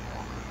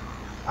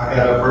 I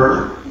got up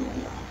early,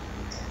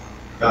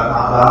 got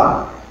my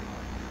Bible,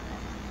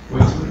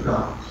 went to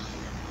McDonald's.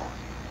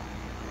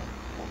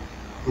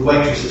 The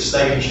waitress at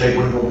Steak and Shake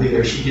wasn't going to be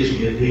there. She gives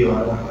me a deal. I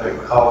don't want to pay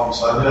for coffee,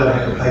 so I knew I'd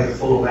have to pay the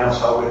full amount,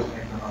 so I went to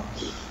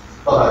McDonald's.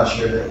 Thought I'd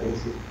share that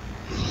with you.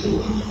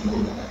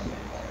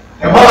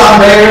 And while I'm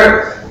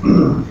there,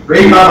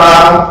 reading my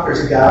Bible,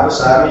 there's a guy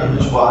beside me and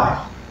his wife.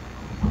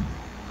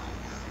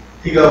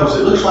 He goes,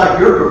 "It looks like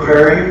you're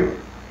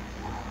preparing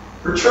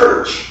for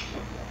church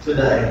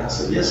today." And I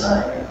said, "Yes,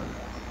 I am."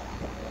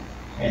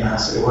 And I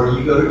said, "Where do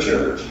you go to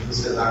church?" And he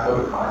said, "I go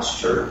to Christ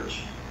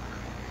Church."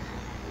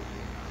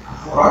 I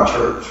thought our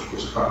church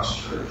was Christ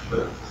Church,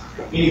 but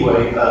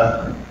anyway,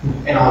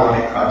 and I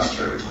like Christ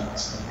Church.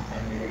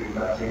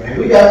 And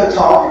we got to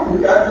talk, we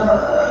got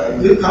a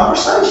good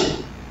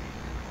conversation.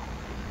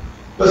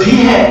 But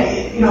he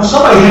had,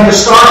 somebody had to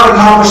start the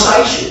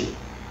conversation.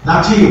 And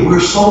I tell you,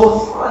 we're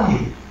so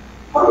afraid.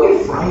 What are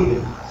we afraid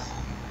of?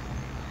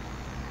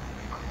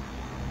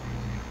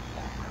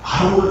 I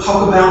don't want to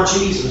talk about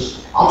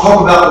Jesus. I'll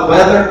talk about the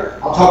weather.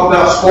 I'll talk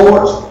about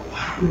sports.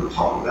 I don't want to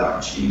talk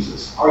about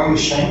Jesus. Are you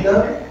ashamed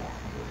of it?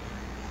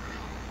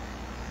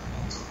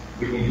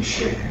 We need to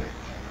share it.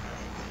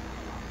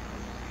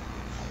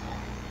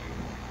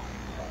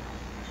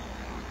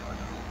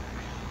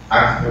 I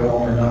can go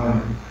on and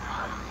on.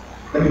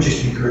 Let me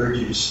just encourage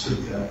you to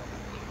speak up.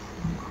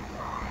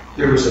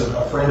 There was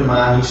a friend of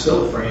mine, he's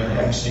still a friend, I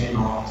haven't seen him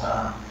in a long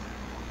time.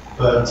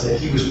 But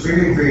he was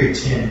very, very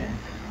timid.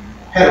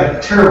 Had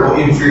a terrible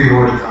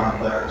inferiority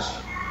complex.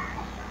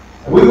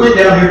 And we went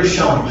down here to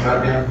Shoney's,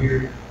 right down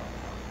here,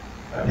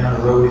 right down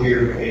the road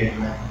here,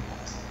 and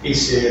he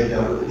said, he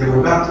was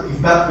about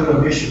to go to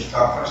a missions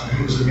conference, and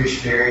he was a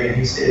missionary, and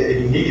he said that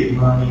he needed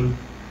money.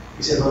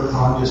 He said, "Look,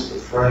 I'm just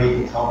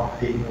afraid to talk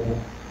to people.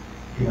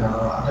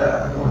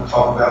 I don't want to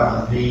talk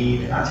about my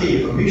need." And I tell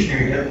you, if a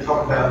missionary doesn't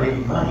talk about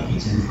needing money,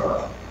 he's in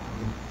trouble.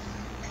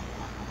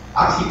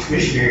 I teach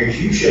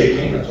missionaries, you shake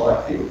hands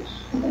like this.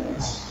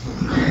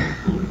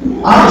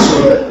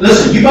 Honestly,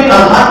 listen, you may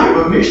not like it,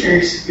 but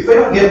missionaries, if they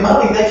don't get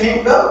money, they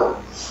can't go.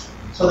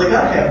 So they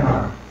got to have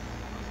money.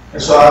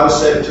 And so I was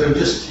said to him,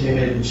 just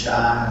timid and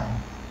shy.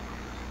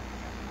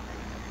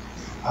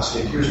 I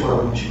said, "Here's what I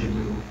want you to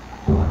do.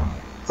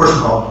 First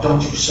of all,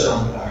 don't you sit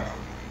on the back.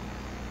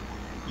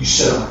 You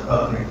sit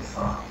up near the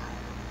front.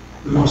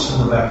 We want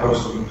some of the back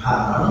rows to be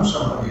high. I know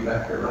some of you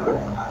back there right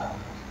on high."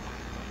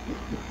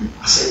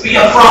 I said, "Be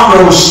a front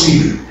row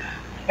seater."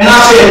 And I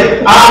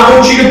said, "I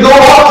want you to go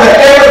up to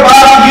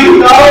everybody you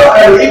know,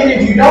 and even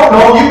if you don't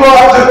know, you go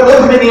up to them, look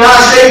them in the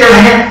eye, shake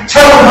their hand,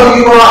 tell them who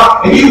you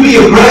are, and you be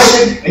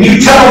aggressive, and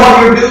you tell them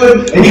what you're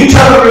doing, and you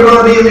tell them you're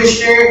going to be a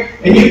missionary,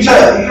 and you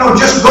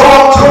just go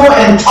up to them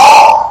and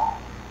talk."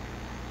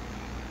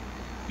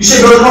 You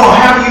say, "Brother Paul,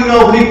 how do you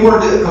know people are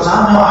doing it?" Because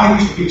I know I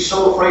used to be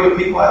so afraid of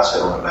people. I'd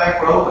sit on the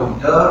back row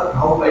and duck and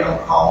hope they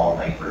don't call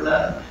me for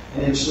nothing,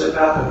 and then slip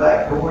out the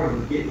back door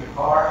and get in the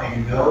car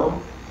and go.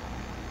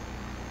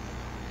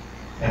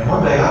 And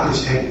one day I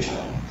just had to change.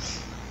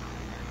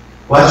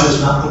 Well, that's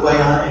just not the way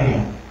I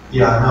am.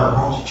 Yeah, I know.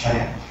 Why don't you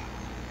change?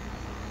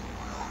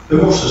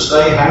 Who wants to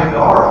stay how you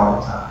are all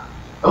the time?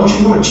 Don't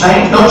you want to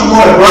change? Don't you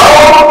want to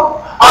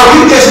grow? Are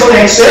you just going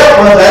to accept,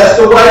 well, that's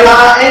the way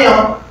I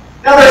am?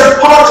 Now, there's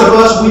parts of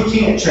us we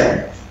can't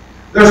change.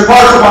 There's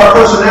parts of our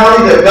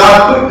personality that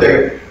God put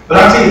there. But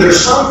I tell you, there's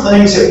some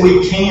things that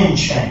we can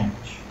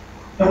change.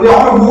 And we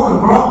all want to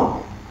grow.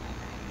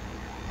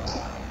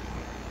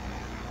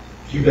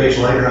 A few days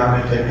later, I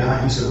met that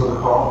guy. He said,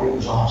 "Brother Carl, it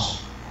was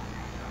awesome.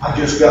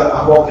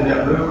 I walked in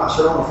that room. I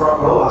sat on the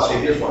front row. I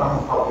said, here's what I'm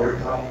going to talk to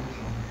everybody."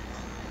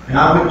 And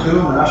I went to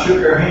him and I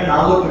shook their hand.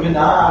 I looked him in the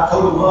eye. I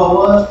told him who I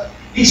was.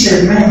 He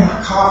said, "Man,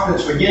 my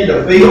confidence began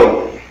to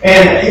build."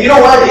 And you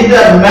know what? It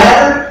doesn't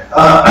matter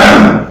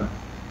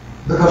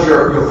because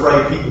you're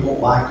afraid people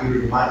won't like you or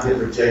you might get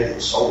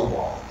rejected. So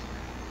what?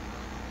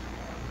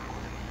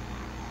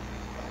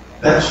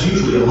 That's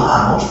usually a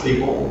lie. Most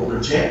people will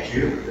reject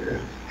you.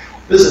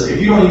 Listen,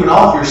 if you don't even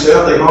offer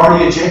yourself, they've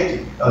already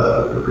rejected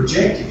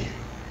you.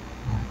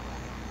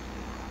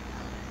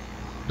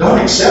 Don't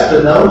accept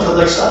a no until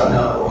they say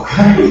no,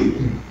 okay?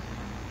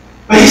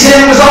 But he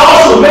said it was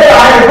awesome, man.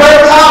 I had a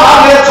great time.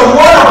 I met some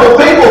wonderful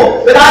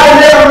people that I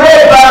had never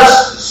met, but I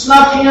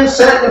snuck in,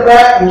 sat in the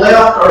back, and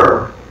left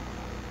early.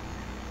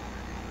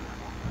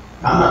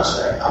 I'm not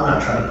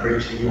trying to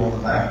preach to you on the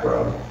back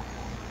row,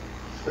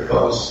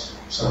 because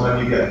some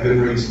of you got good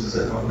reasons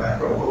that on the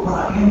back row. But what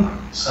I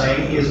am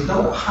saying is,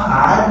 don't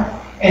hide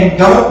and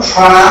don't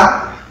try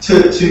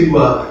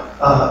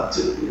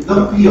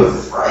don't be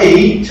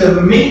afraid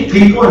to meet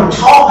people and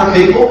talk to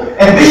people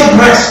and be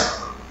aggressive.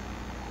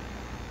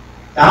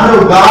 Now, I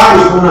know God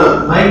is going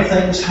to make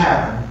things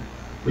happen,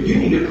 but you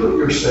need to put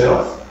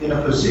yourself in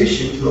a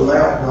position to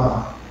allow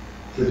God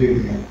to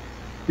do that.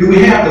 Do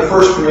we have the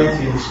 1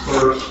 Corinthians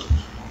verse?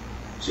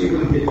 See if we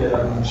can get that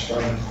up on the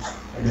screen.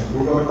 And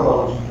we're going to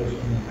close in just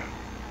a minute.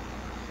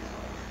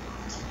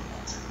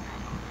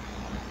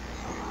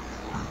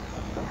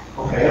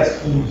 Okay,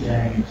 that's King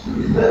James.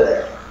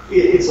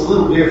 It's a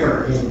little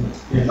different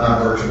in my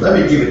version. Let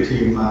me give it to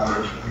you in my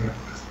version here.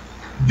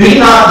 Be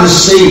not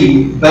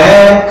deceived,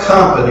 bad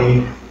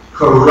company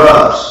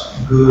corrupts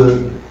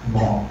good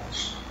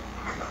morals.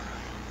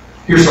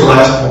 Here's the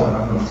last point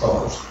I'm going to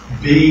close.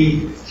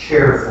 Be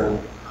careful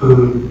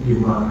who you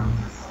run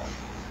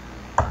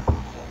with.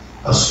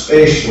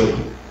 Especially,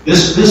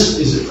 this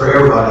isn't for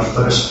everybody,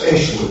 but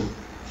especially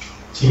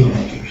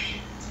teenagers.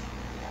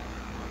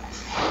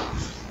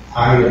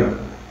 I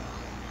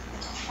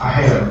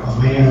had a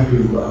man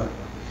who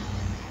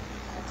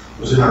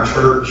was in our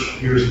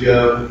church years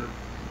ago,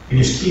 and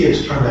his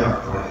kids turned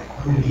out great.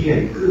 I mean, he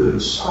had good,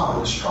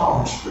 solid,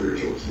 strong,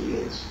 spiritual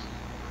kids.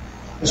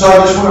 And so I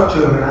just went up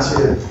to him and I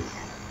said,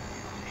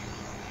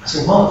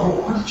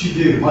 Mom, what did you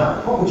do?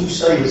 What would you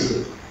say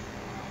is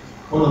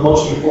one of the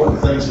most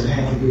important things in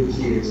having good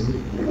kids? And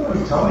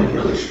he told me it's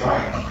really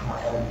strange.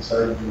 I would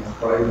say,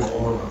 pray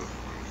more,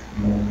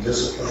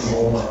 discipline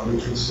more,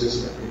 be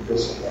consistent with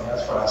discipline.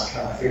 That's what I was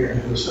kind of figuring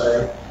him to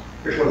say.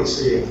 Here's what he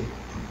said.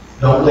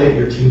 Don't let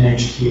your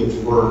teenage kids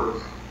work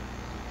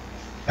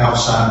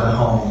outside the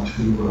home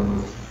to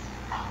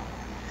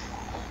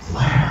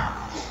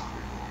wow.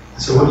 I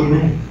said, what do you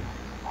mean?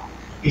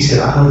 He said,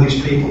 I know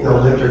these people,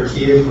 they'll let their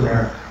kids when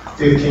they're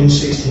 15,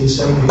 16,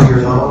 17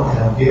 years old,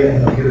 and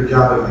they'll get a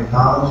job at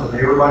McDonald's,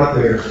 and everybody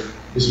there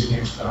is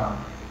against God.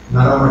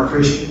 None of them are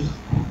Christians,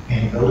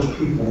 and those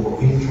people will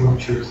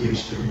influence your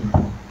kids to do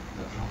that.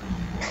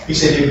 He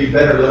said it'd be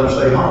better to let them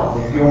stay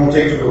home. If you want to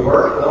take them to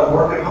work, let them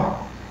work at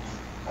home.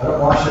 Let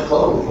them wash their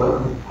clothes, let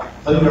them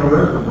clean their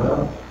room, let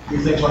them do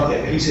things like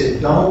that. But he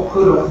said, don't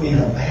put them in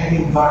a bad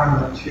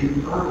environment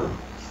too early.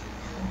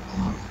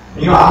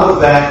 And, I look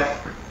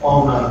back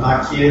on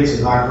my kids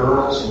and my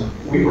girls,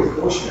 and we were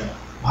fortunate.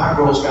 My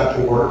girls got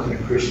to work in a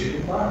Christian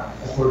environment.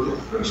 They worked at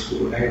the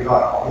preschool, and they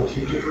got all the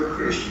teachers were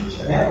Christians,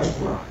 and that was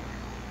great.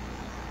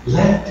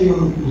 Let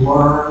them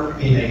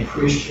learn in a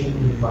Christian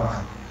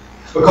environment.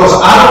 Because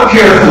I don't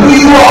care who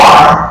you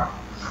are,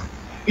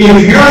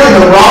 if you're in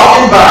the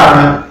wrong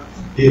environment,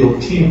 it'll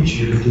tempt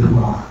you to do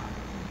wrong.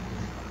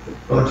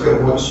 I'll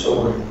tell one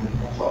story and then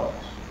we'll close.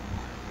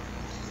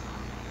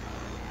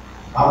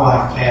 My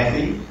wife,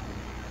 Kathy,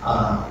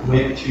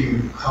 went to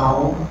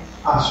Cone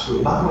High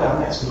School. By the way, I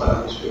met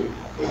somebody this week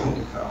who went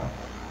to Cone.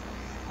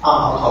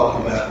 I'll talk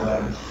to you about it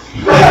later.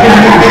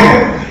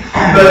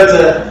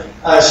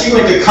 But she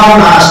went to Cone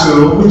High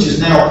School, which is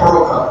now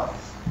Pearl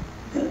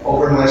Cone,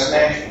 over in West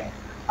Nashville.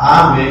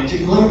 I went to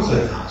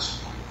Glencliff High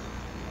School.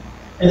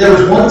 And there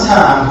was one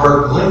time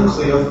where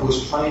Glencliff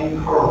was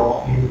playing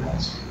Pearl in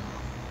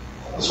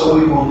basketball. So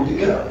we wanted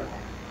to go.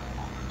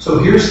 So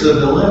here's the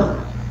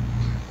dilemma.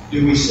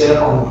 Do we sit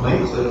on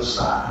Glencliff's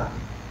side,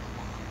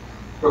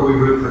 where we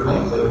root for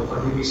Glencliff,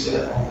 or do we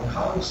sit on the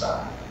Cone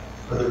side,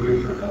 where we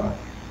root for Cone?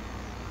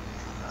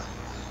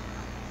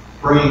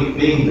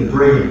 Being the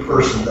brilliant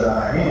person that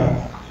I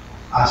am,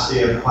 I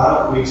said, why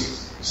don't we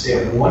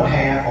set one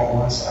half on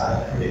one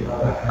side and the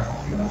other half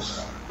on the other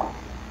side?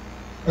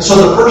 And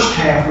so the first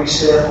half we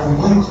set on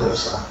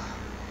Glencliff's side.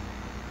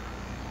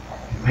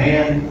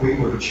 Man, we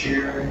were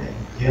cheering and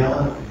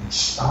yelling and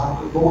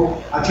stomping.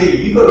 Boy, I tell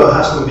you go to a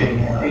high school game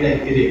now, it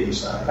ain't the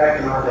same. Back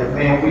in our day,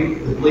 man,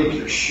 the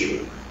bleachers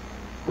shook.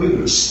 We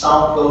would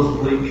stomp those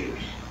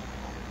bleachers.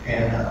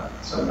 And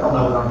some of y'all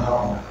know what I'm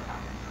talking about.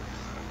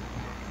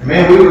 And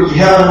man, we were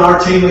yelling our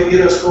team would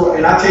get us score.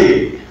 And I tell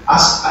you,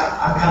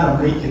 I'm kind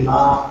of meek and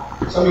mild.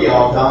 Some of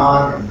y'all,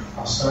 Don and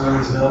my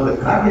sons, know that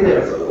when I get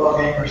at a football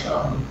game or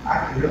something,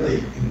 I can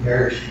really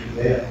embarrass you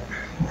to death.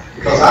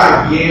 Because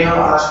I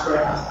yell, I scream,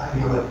 I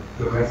yell at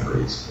the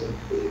referees.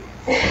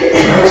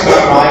 It's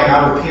not right, and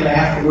I repent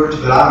afterwards,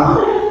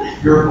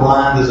 but you're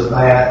blind as a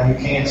bat, and you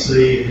can't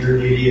see, and you're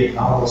an idiot, and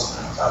all those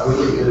things. I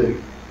really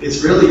do.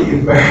 It's really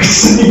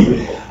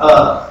embarrassing.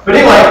 But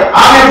anyway,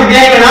 I'm at the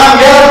game, and I'm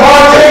yelling for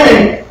our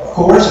team. Of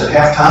course, at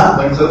halftime,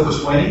 Glencliff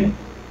was winning,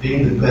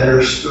 being the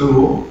better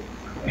school.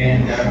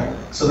 And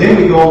so then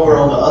we go over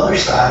on the other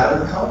side of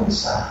the Cone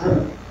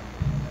side.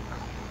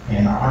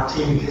 And our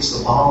team gets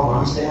the ball,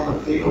 runs down the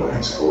field,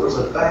 and scores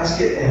a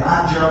basket. And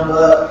I jump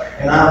up,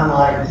 and I'm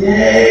like,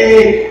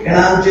 yay! And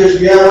I'm just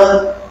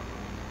yelling.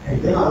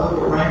 And then I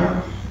look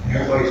around, and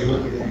everybody's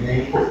looking at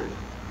me.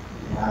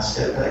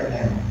 stepped back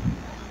down.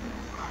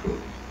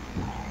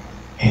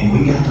 And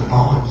we got the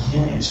ball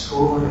again and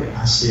scored, and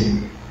I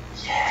said,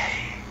 yay.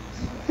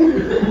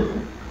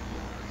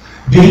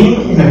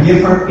 Being in a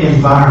different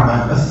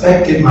environment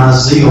affected my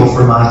zeal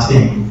for my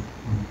team.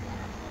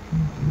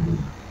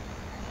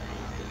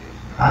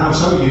 I know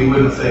some of you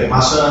wouldn't affect. My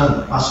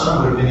son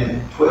would have been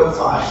in 12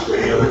 fights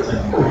with the other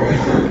team.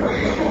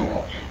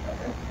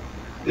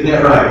 Isn't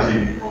that right,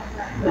 Jimmy?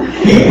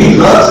 He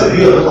loves it.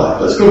 He'll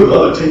like, let's go to the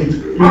other teams.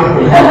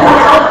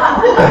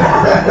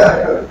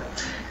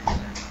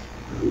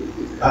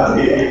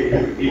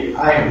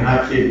 I am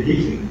not kidding. He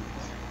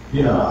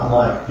can, I'm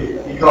like,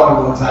 he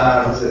called me one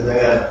time and said,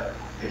 Dad,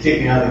 they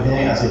kicked me out of the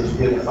game. I said, you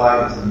get in a fight?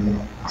 I said,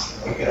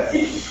 okay.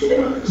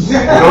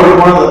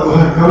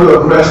 Go to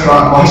a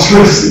restaurant and watch the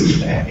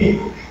game.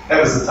 That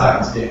was the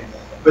Titans game.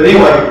 But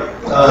anyway,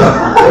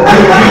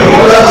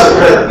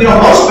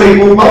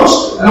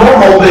 most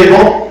normal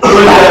people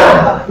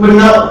would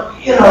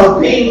know,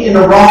 being in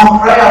the wrong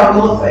crowd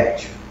will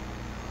affect you.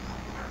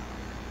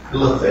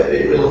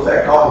 It'll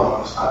affect all of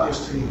us, not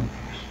just teenagers.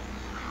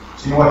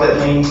 So you know what that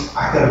means? I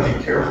got to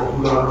be careful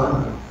who I run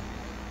with.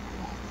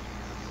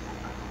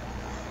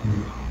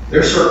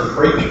 There's certain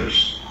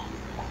preachers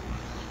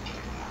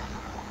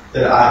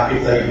that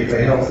if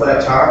they help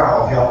flat tire,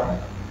 I'll help them.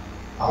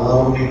 I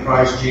love them in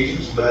Christ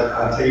Jesus, but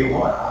I tell you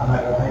what, I'm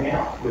not going to hang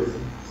out with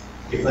them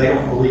if they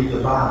don't believe the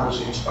Bible's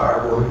the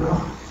inspired word of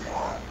God.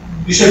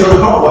 You say, Brother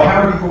Carl, well,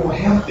 how are you going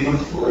to help them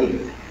to believe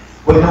it?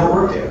 Well, it don't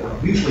work that way.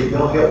 Usually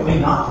they'll help me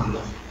not to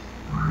believe it.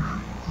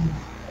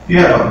 If you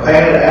have a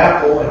bad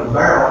apple in a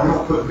barrel, you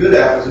don't put good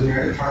apples in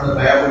there to turn the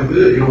bad one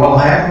good. You know what will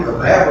happen? The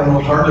bad one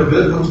will turn the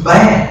good ones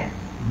bad.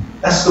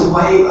 That's the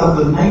way of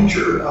the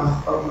nature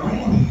of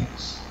man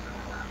is.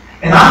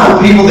 And I know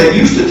people that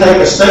used to take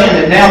a stand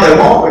and now they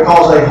won't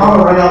because they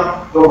hung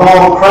around the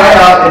wrong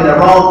crowd and the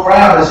wrong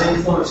crowd has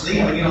influenced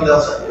them. And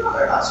they'll say,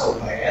 they're not so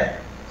bad.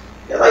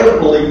 Yeah, they don't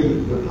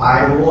believe the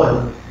Bible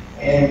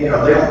and they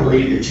don't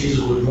believe that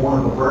Jesus was born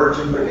of a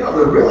virgin, but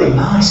they're really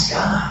nice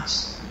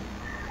guys.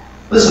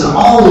 Listen,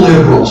 all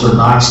liberals are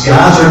nice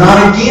guys. They're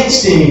not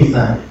against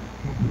anything.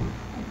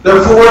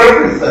 They're for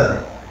everything.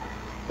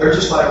 They're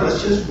just like,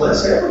 let's just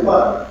bless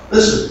everybody.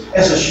 Listen,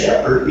 as a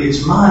shepherd,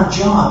 it's my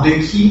job to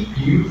keep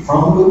you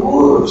from the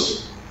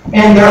wolves.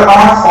 And there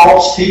are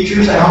false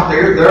teachers out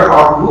there. There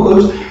are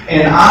wolves.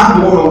 And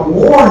I'm going to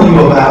warn you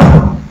about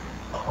them,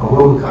 or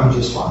we'll become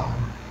just like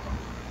them.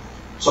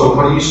 So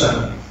what are you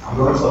saying? I'm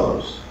going to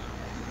close.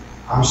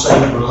 I'm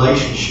saying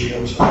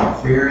relationships are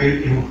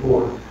very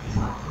important in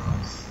my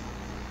growth.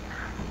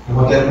 And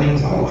what that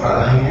means, I'm going to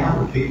try to hang out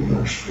with people that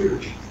are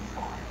spiritual.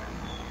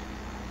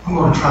 I'm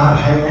going to try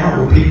to hang out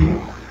with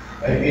people.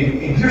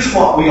 And here's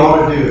what we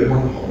ought to do at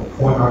one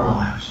point in our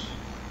lives.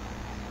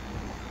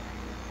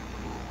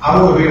 I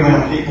want to be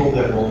around people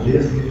that will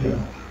lift me up.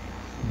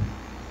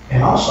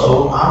 And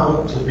also, I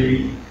want to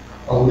be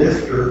a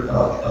lifter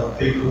of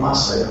people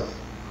myself.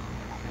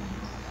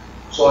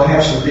 So I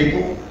have some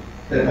people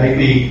that may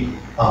be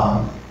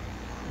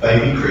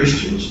baby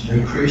Christians,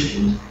 new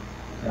Christians,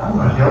 and I'm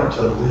going to help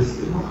to lift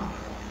them up.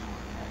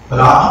 But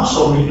I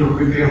also need to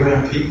be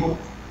around people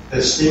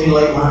that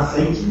stimulate my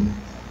thinking,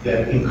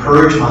 that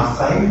encourage my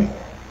faith,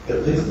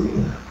 that lift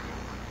me up.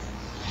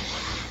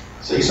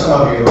 See, some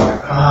of you are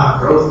like,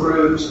 growth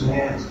groups,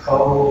 man, it's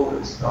cold,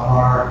 it's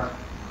dark,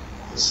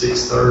 it's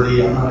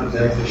 6:30, I'm not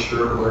exactly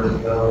sure where to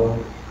go.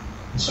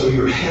 And so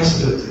you're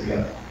hesitant to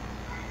go.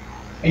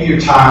 And you're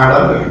tired, I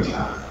know you're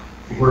tired.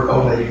 You work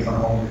all day, you come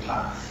home, you're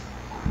tired.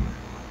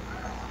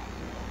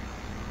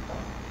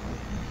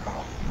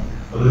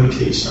 But let me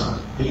tell you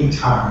something, being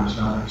tired is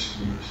not an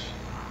excuse.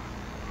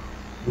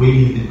 We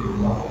need to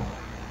grow.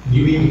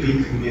 You need to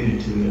be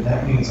committed to it.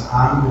 That means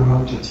I'm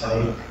going to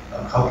take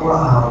a couple of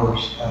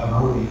hours out of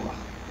my week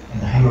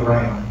and hang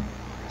around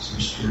some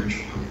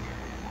spiritual people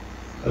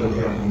that'll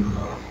help me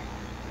grow.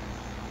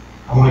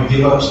 I want to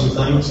give up some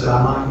things that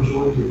I might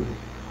enjoy doing.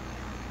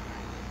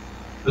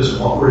 Listen,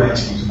 what we're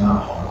asking is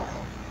not hard.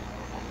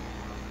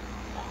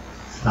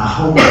 And I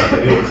hope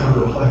that you'll come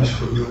to a place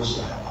where you'll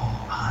say,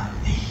 I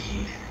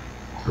need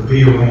to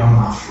be around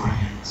my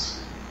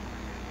friends.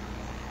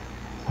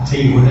 I tell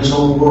you, when this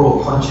old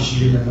world punches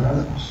you in the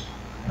nose,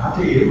 and I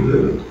tell you, it will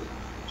do it.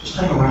 Just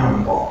hang around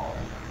the ball.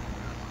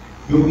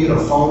 You'll get a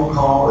phone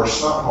call or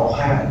something will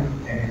happen,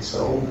 and it's the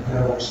old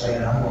devil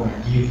saying, I'm going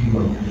to give you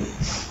a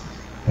gift.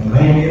 And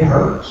man, it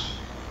hurts.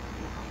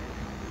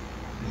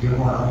 You know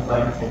what? I'm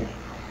thankful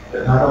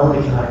that not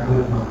only can I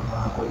go to my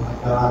God, but my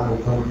God will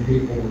bring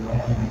people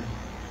around me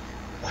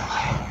that'll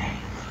help me,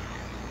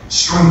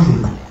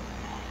 strengthen me,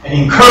 and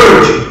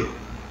encourage me.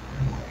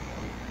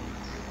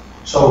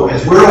 So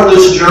as we're on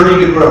this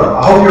journey to grow, I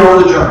hope you're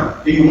on the journey.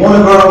 Do you want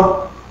to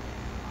grow?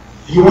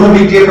 Do you want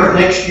to be different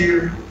next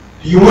year?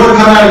 Do you want to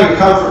come out of your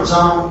comfort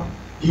zone?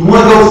 Do you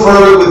want to go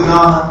further with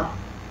God?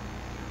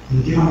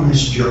 Then get on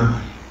this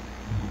journey.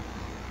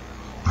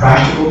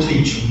 Practical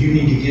teaching. You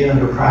need to get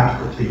under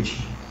practical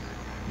teaching.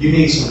 You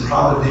need some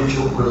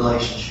providential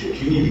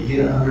relationships. You need to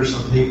get under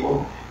some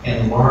people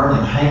and learn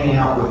and hang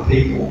out with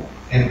people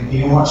And you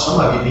know what? Some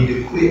of you need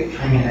to quit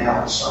hanging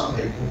out with some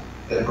people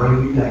that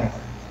bring you down.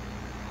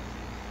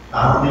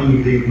 I don't mean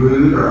you be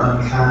rude or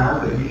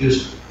unkind, but you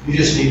just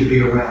need to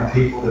be around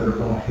people that are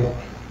going to help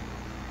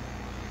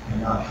you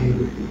and not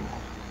hinder you.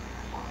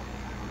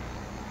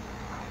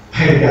 I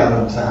had a guy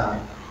one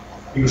time.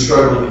 He was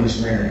struggling in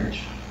his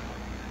marriage.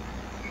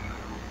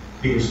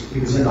 He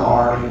was in the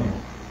army. And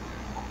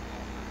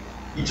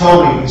he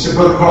told me, he said,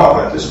 "Brother Carl,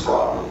 I've got this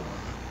problem."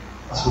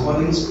 I said,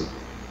 "What is it?"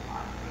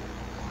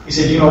 He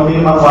said, "You know, me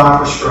and my wife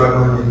were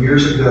struggling, and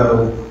years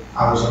ago,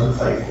 I was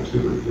unfaithful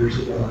to her years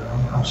ago,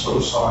 and I'm so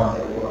sorry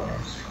that it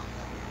was.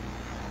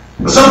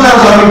 But sometimes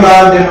I'll be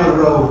riding down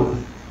the road,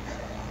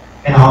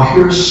 and I'll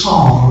hear a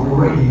song on the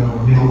radio,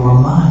 and it'll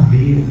remind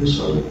me of this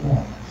other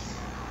woman.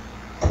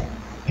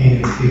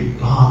 And it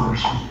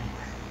bothers me."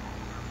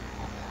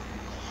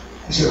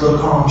 He said, "Brother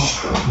Carl, I'm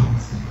struggling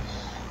with this."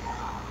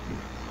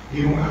 You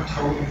know what I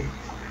told him?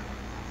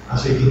 I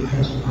said, "Get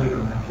pencil and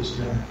paper out this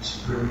day. It's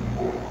very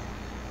important.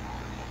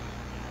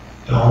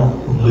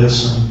 Don't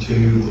listen to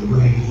the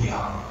radio."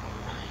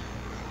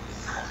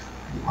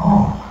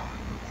 Oh.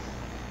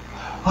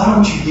 Why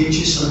don't you get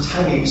you some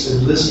tapes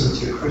and listen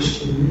to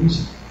Christian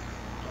music?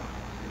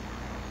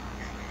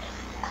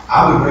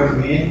 I would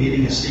recommend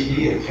getting a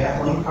CD of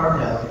Kathleen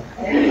Parnell.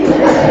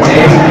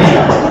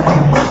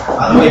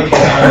 By the way,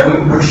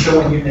 Kathleen, we're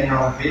showing you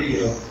now a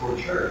video for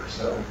church,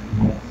 so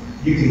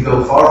you can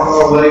go far,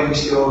 far away. We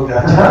still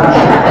got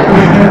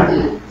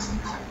time.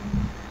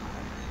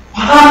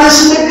 Why not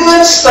listen to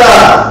good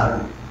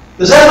stuff?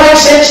 Does that make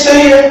sense to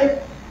you?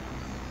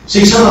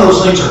 See, some of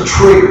those things are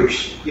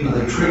triggers. You know,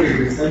 they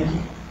trigger your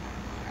thinking.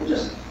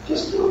 Just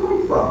get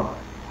away from it.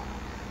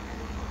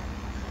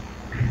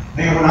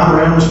 Man, when I'm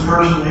around this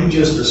person, he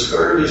just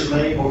discourages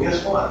me. Well,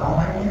 guess what? Don't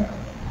hang out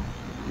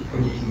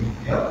when you can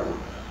help it.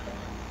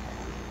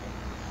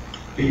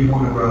 Do you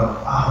want to grow?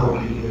 I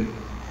hope you do.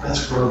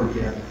 Let's grow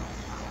together.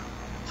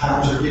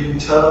 Times are getting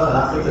tough, and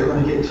I think they're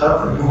going to get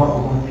tougher. You know what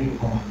we're going to need? We're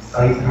going to need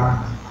faith in our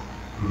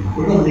life.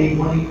 We're going to need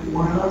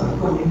one another.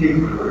 We're going to need to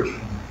encourage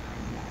one.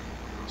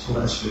 So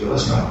let's do it.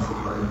 Let's go for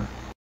prayer.